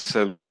there is a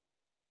cell group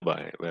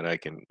nearby where I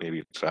can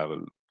maybe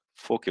travel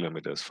 4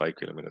 kilometers, 5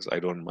 kilometers, I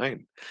don't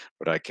mind.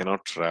 But I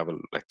cannot travel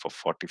like for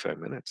 45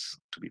 minutes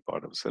to be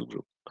part of a cell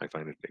group. I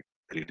find it like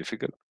very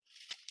difficult.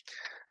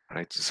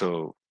 Right.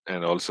 So,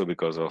 and also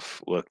because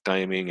of work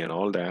timing and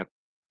all that,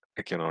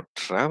 I cannot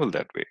travel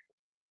that way.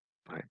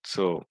 Right.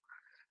 So,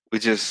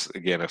 which is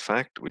again a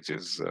fact, which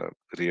is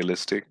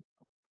realistic.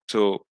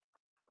 So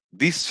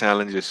these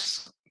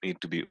challenges need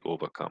to be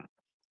overcome.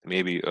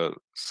 Maybe a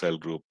cell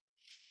group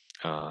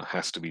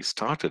has to be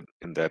started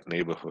in that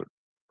neighborhood,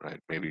 right?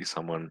 Maybe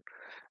someone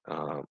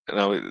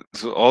now.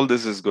 So all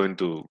this is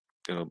you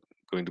know,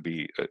 going to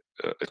be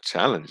a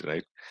challenge,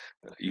 right?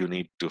 You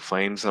need to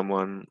find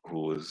someone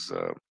who is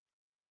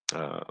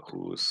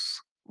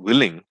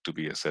willing to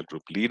be a cell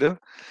group leader,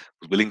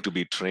 who's willing to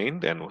be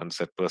trained, and once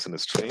that person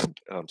is trained,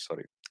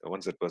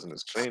 once that person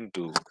is trained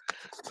to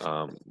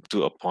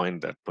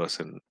appoint that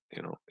person,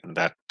 in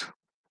that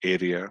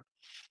area,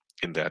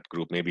 in that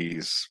group. Maybe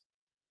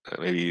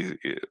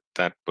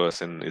that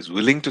person is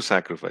willing to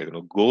sacrifice,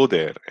 go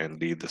there and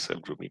lead the cell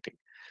group meeting,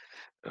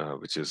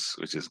 which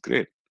is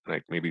great,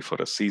 right? Maybe for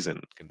a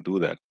season can do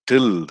that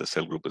till the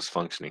cell group is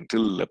functioning,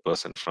 till a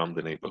person from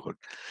the neighborhood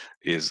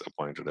is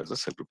appointed as a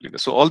cell group leader.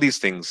 So all these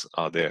things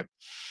are there,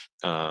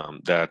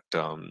 that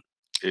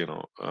you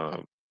know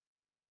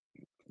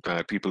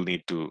people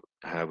need to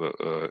have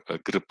a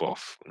grip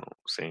of,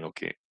 saying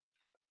okay.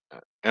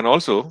 And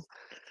also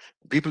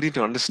people need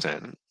to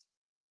understand,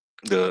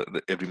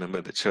 every member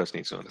of the church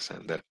needs to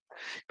understand that,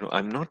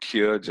 I'm not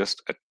here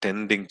just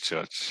attending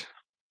church,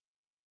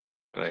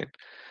 right?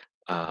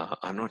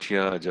 I'm not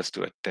here just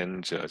to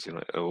attend church.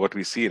 What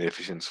we see in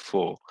Ephesians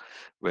 4,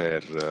 where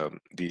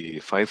the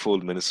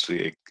fivefold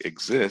ministry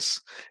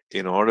exists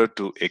in order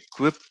to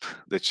equip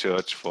the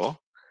church for,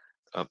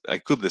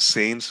 equip the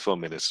saints for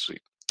ministry.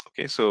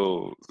 Okay,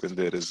 so when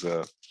there is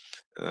a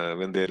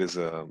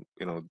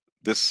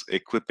this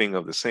equipping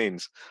of the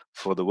saints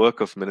for the work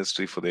of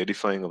ministry, for the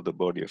edifying of the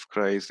body of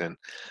Christ, and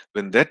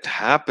when that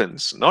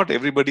happens, not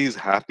everybody is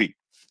happy,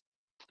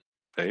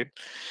 right?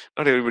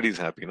 Not everybody is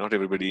happy. Not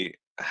everybody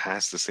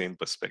has the same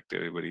perspective.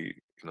 Everybody,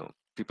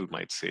 people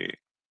might say,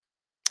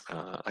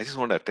 I just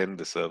want to attend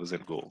the service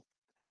and go,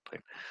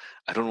 right?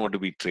 I don't want to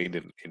be trained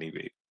in any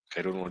way.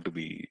 I don't want to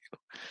be,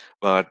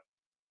 but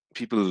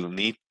people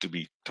need to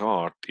be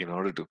taught in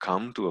order to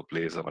come to a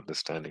place of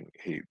understanding,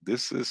 hey,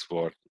 this is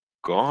what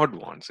God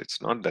wants. It's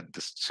not that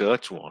this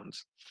church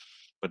wants,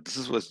 but this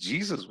is what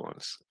Jesus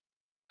wants,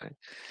 right?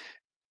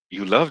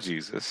 you love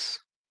Jesus,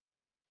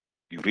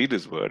 you read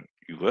his word,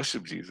 you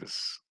worship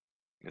Jesus,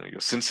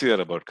 you're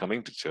sincere about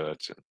coming to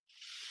church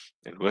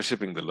and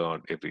worshiping the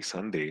Lord every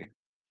Sunday.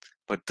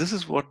 But this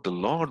is what the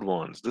Lord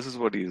wants. This is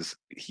what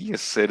he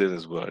has said in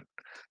his word,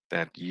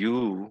 that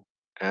you,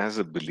 as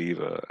a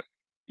believer,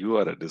 you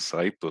are a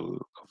disciple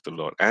of the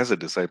Lord. As a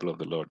disciple of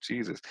the Lord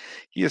Jesus,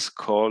 he has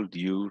called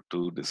you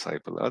to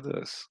disciple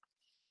others,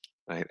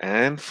 right?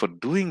 And for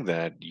doing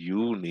that,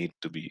 you need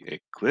to be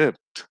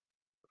equipped,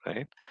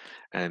 right?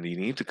 And you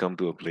need to come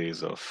to a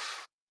place of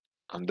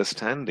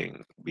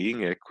understanding,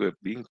 being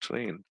equipped, being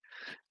trained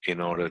in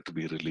order to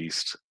be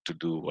released to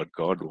do what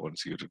God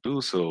wants you to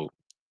do. So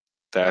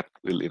that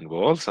will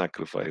involve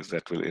sacrifice,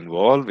 that will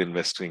involve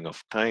investing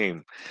of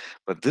time.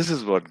 But this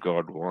is what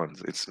God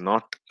wants. It's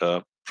not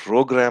a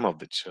program of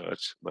the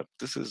church, but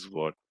this is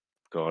what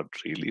God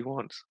really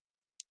wants,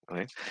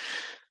 right?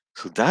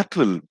 So that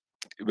will,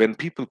 when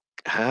people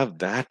have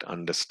that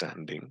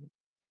understanding,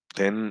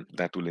 then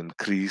that will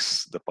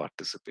increase the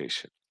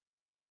participation,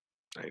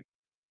 right?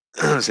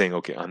 Saying,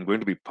 okay, I'm going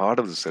to be part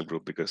of the cell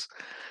group because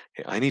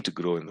hey, I need to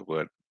grow in the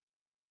word,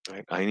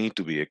 right? I need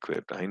to be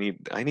equipped. I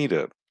need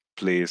a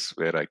place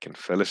where I can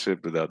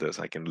fellowship with others.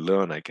 I can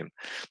learn. I can,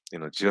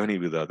 journey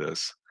with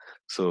others.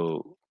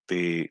 So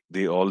they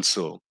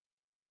also,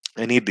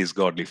 I need these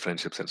godly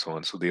friendships and so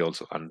on. So they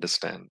also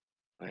understand,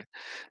 right?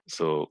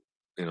 So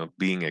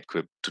being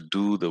equipped to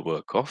do the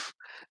work of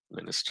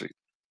ministry,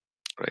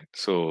 right?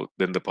 So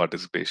then the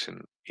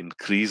participation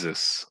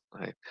increases,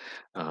 right?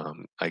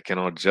 I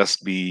cannot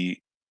just be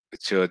a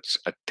church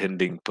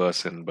attending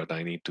person, but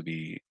I need to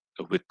be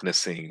a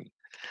witnessing,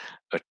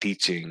 a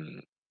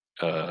teaching,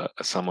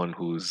 someone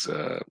who's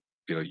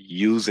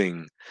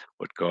using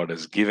what God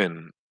has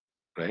given,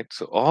 right?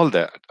 So all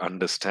that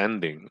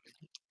understanding,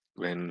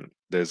 when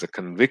there's a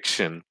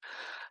conviction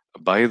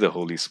by the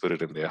Holy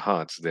Spirit in their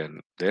hearts, then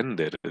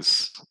there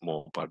is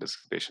more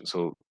participation.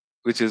 So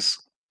which is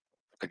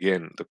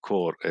again the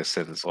core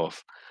essence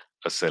of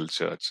a cell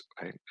church,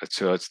 right? A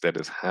church that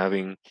is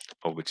having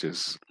or which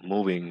is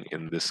moving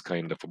in this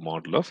kind of a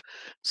model of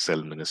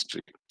cell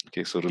ministry.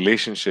 Okay, so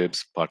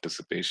relationships,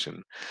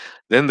 participation,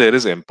 then there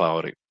is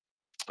empowering.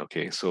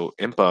 Okay, so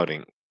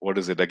empowering, what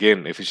is it?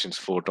 Again, Ephesians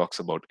 4 talks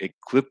about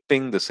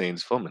equipping the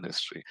saints for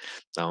ministry.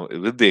 Now,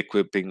 with the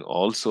equipping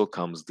also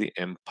comes the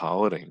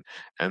empowering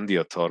and the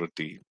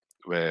authority,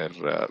 where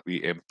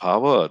we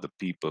empower the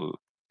people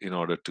in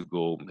order to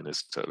go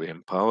minister. We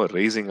empower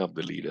raising up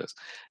the leaders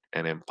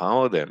and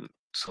empower them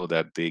so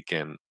that they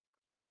can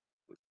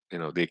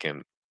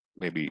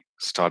maybe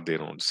start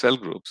their own cell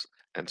groups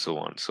and so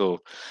on. So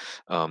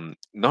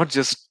not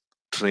just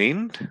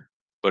trained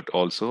but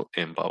also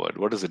empowered.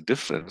 What is the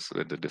difference?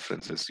 Where the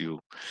difference is you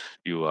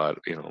are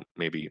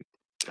maybe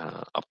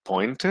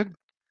appointed,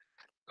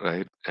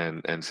 right,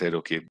 and said,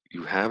 okay,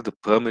 you have the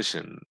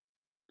permission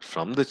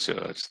from the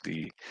church,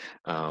 the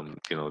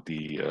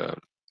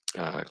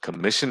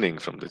commissioning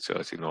from the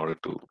church in order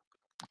to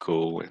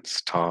go and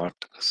start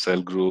a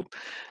cell group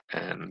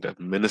and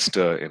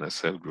minister in a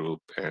cell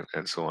group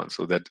and so on.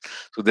 So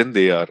then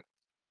they are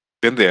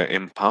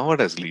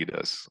empowered as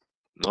leaders,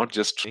 not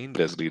just trained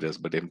as leaders,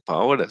 but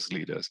empowered as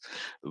leaders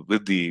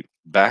with the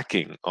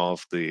backing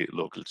of the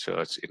local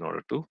church in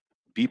order to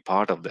be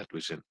part of that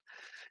vision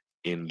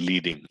in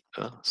leading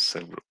a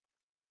cell group.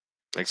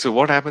 Like, so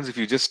what happens if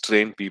you just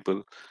train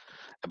people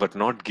but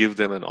not give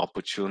them an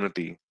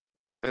opportunity?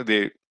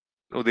 They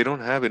no, they don't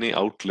have any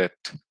outlet,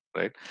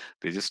 right?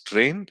 They just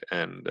trained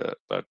and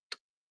but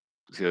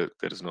there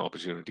is no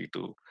opportunity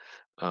to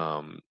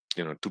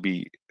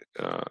be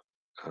uh,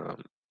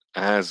 um,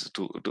 as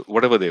to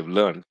whatever they've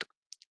learned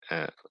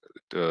uh,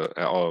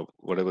 or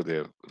whatever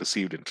they've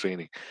received in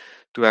training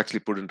to actually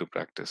put into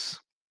practice,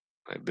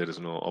 right? There is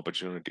no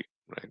opportunity,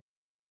 right?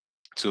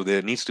 So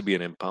there needs to be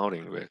an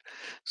empowering where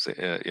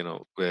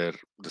where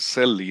the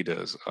cell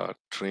leaders are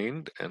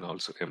trained and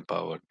also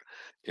empowered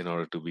in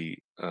order to be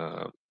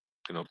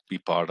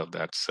part of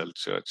that cell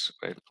church,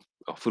 right?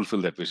 Or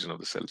fulfill that vision of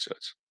the cell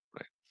church,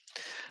 right?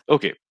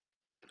 Okay,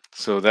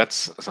 so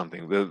that's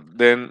something.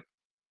 Then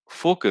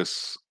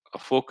focus.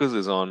 Focus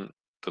is on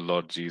the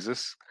Lord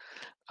Jesus.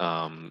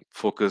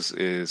 Focus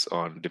is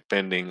on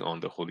depending on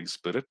the Holy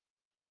Spirit,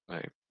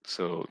 right?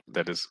 So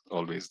that is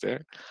always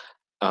there.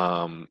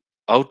 um,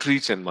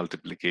 Outreach and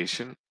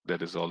multiplication,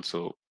 that is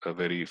also a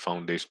very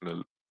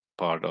foundational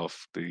part of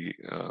the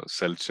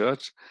cell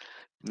church.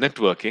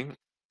 Networking,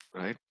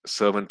 right?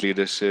 Servant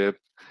leadership,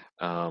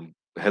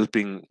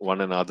 helping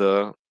one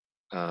another,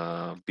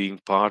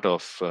 being part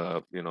of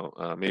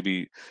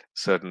maybe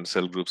certain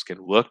cell groups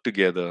can work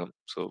together.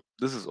 So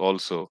this is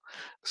also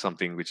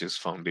something which is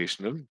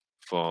foundational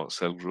for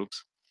cell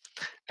groups.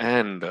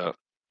 And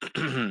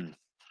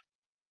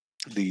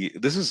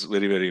this is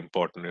very, very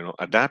important,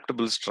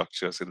 adaptable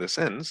structures, in the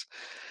sense,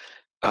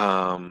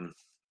 um,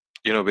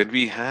 when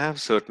we have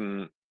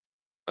certain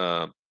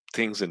uh,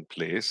 things in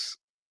place,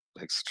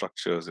 like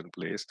structures in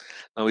place,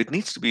 now it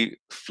needs to be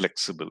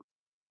flexible.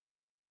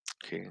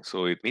 Okay,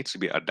 so it needs to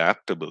be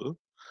adaptable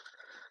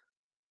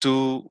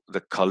to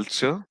the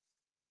culture,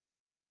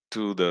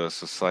 to the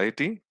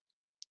society,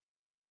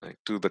 right,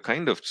 to the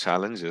kind of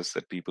challenges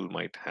that people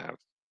might have.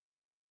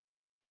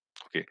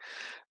 Okay.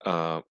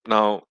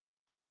 Now,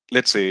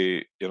 let's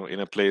say, in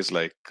a place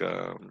like,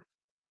 I've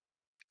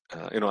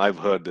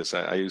heard this.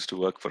 I used to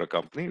work for a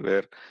company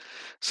where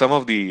some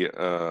of the,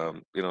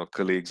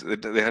 colleagues,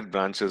 they had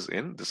branches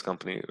in this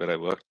company where I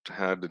worked,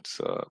 had its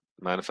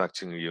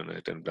manufacturing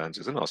unit and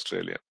branches in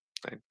Australia,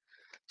 right?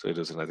 So it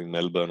was in, I think,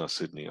 Melbourne or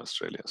Sydney,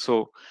 Australia.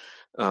 So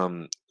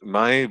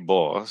my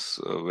boss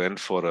went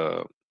for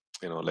a,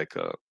 like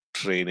a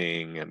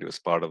training, and he was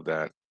part of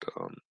that,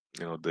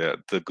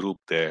 the group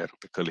there,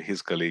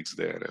 his colleagues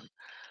there. And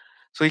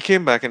so he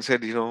came back and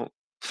said,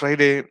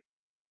 Friday,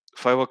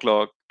 5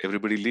 o'clock,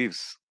 everybody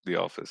leaves the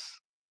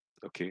office.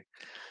 Okay.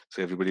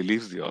 So everybody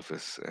leaves the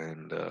office,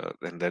 and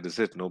that is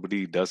it.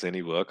 Nobody does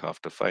any work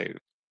after 5.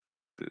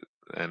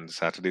 And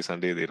Saturday,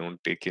 Sunday, they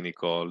don't take any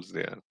calls.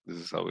 This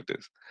is how it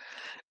is.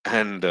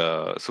 And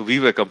so we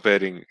were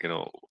comparing,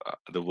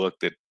 the work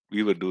that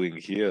we were doing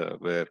here,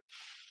 where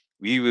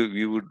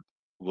we would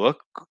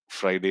work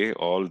Friday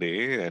all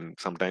day, and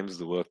sometimes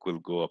the work will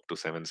go up to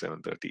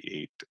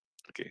 7:38.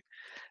 Okay.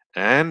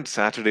 And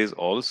Saturdays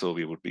also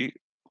we would be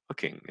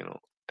working,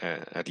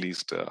 at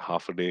least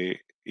half a day,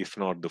 if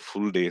not the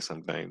full day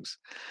sometimes.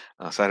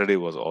 Saturday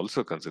was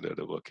also considered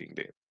a working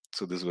day.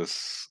 So this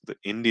was the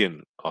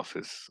Indian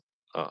office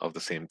of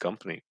the same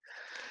company.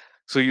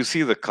 So you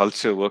see, the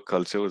work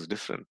culture was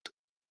different.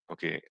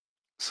 Okay.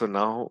 So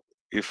now,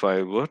 if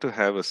I were to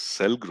have a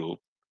cell group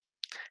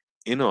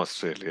in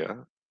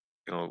Australia,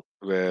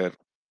 where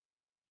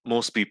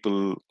most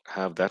people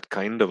have that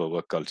kind of a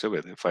work culture where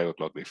at 5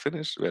 o'clock they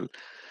finish, well,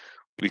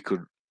 we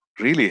could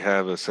really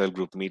have a cell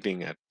group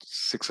meeting at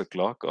 6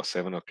 o'clock or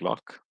 7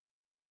 o'clock,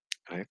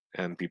 right?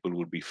 And people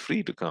would be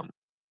free to come.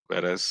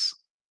 Whereas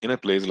in a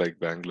place like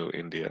Bangalore,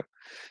 India,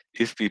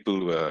 if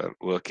people were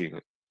working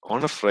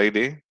on a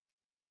Friday,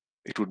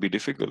 it would be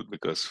difficult,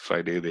 because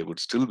Friday they would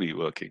still be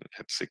working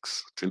at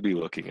 6, still be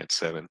working at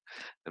 7,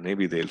 and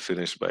maybe they'll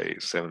finish by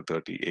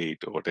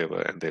 7:38 or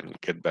whatever, and then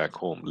get back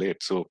home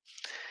late. So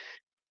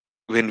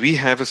when we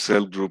have a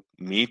cell group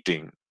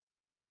meeting,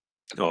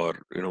 or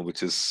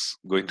which is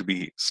going to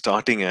be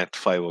starting at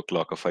 5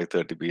 o'clock or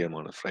 5:30 p.m.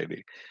 on a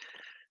Friday,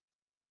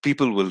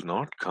 people will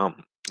not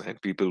come,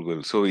 right? People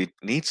will. So it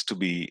needs to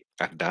be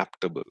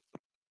adaptable,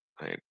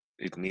 right?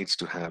 It needs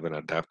to have an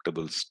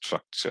adaptable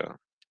structure,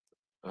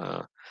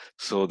 uh,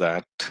 so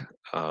that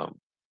um,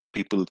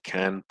 people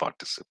can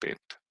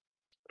participate,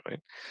 right?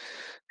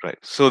 Right.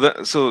 So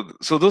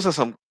those are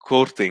some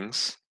core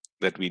things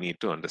that we need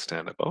to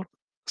understand about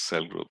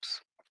cell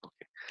groups.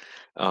 Okay.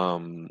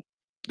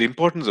 The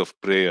importance of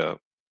prayer,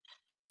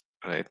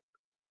 right,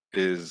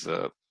 is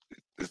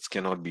this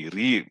cannot be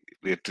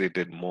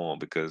reiterated more,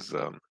 because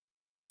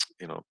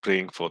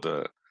praying for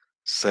the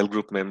cell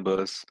group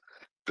members,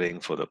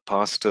 praying for the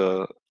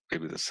pastor,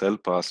 maybe the cell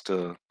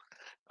pastor,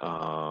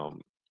 um,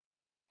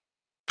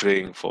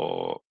 praying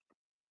for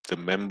the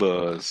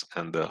members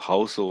and the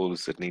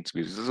households that needs to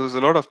be. So there's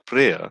a lot of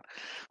prayer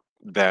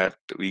that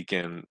we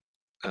can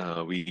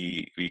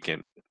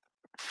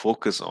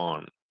focus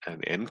on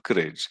and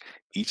encourage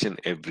each and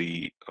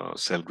every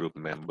cell group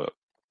member,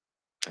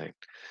 right,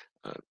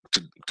 uh,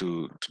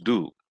 to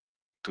do,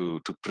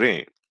 to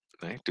pray,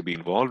 right, to be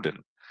involved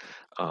in.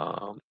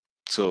 Um,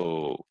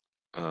 so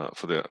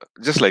for the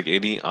just like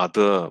any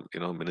other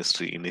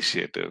ministry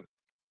initiative,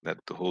 that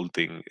the whole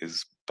thing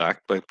is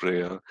backed by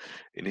prayer,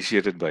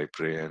 initiated by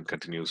prayer, and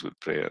continues with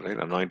prayer, right?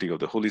 Anointing of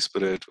the Holy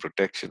Spirit,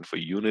 protection for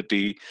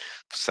unity,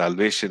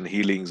 salvation,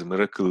 healings,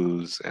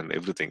 miracles, and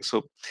everything.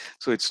 So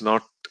it's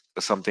not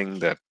something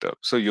that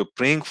so you're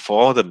praying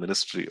for the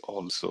ministry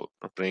also,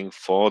 praying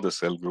for the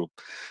cell group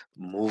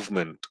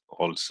movement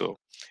also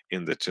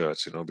in the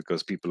church,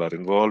 because people are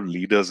involved,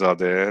 leaders are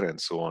there,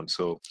 and so on.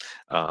 So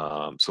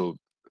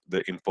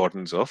the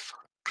importance of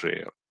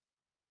prayer.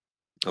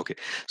 Okay,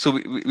 so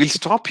we'll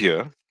stop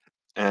here,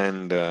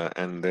 and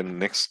then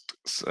next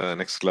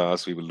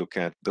class we will look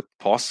at the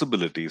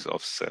possibilities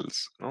of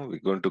cells. We're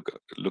going to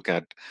look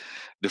at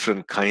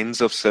different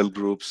kinds of cell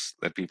groups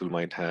that people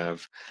might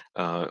have,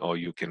 or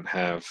you can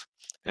have,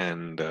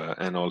 and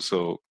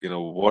also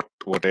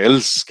what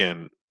else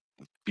can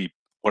be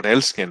what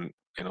else can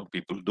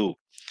people do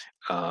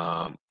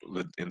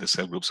within the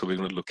cell group. So we're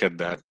going to look at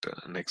that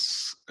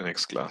next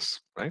class,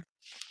 right?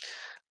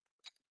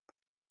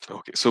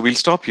 Okay, so we'll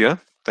stop here.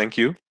 Thank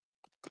you.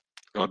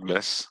 God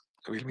bless.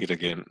 We'll meet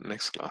again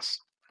next class.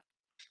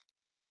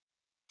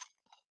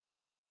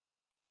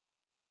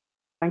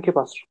 Thank you,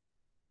 Pastor.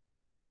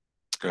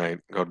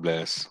 Right. God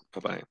bless. Bye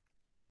bye.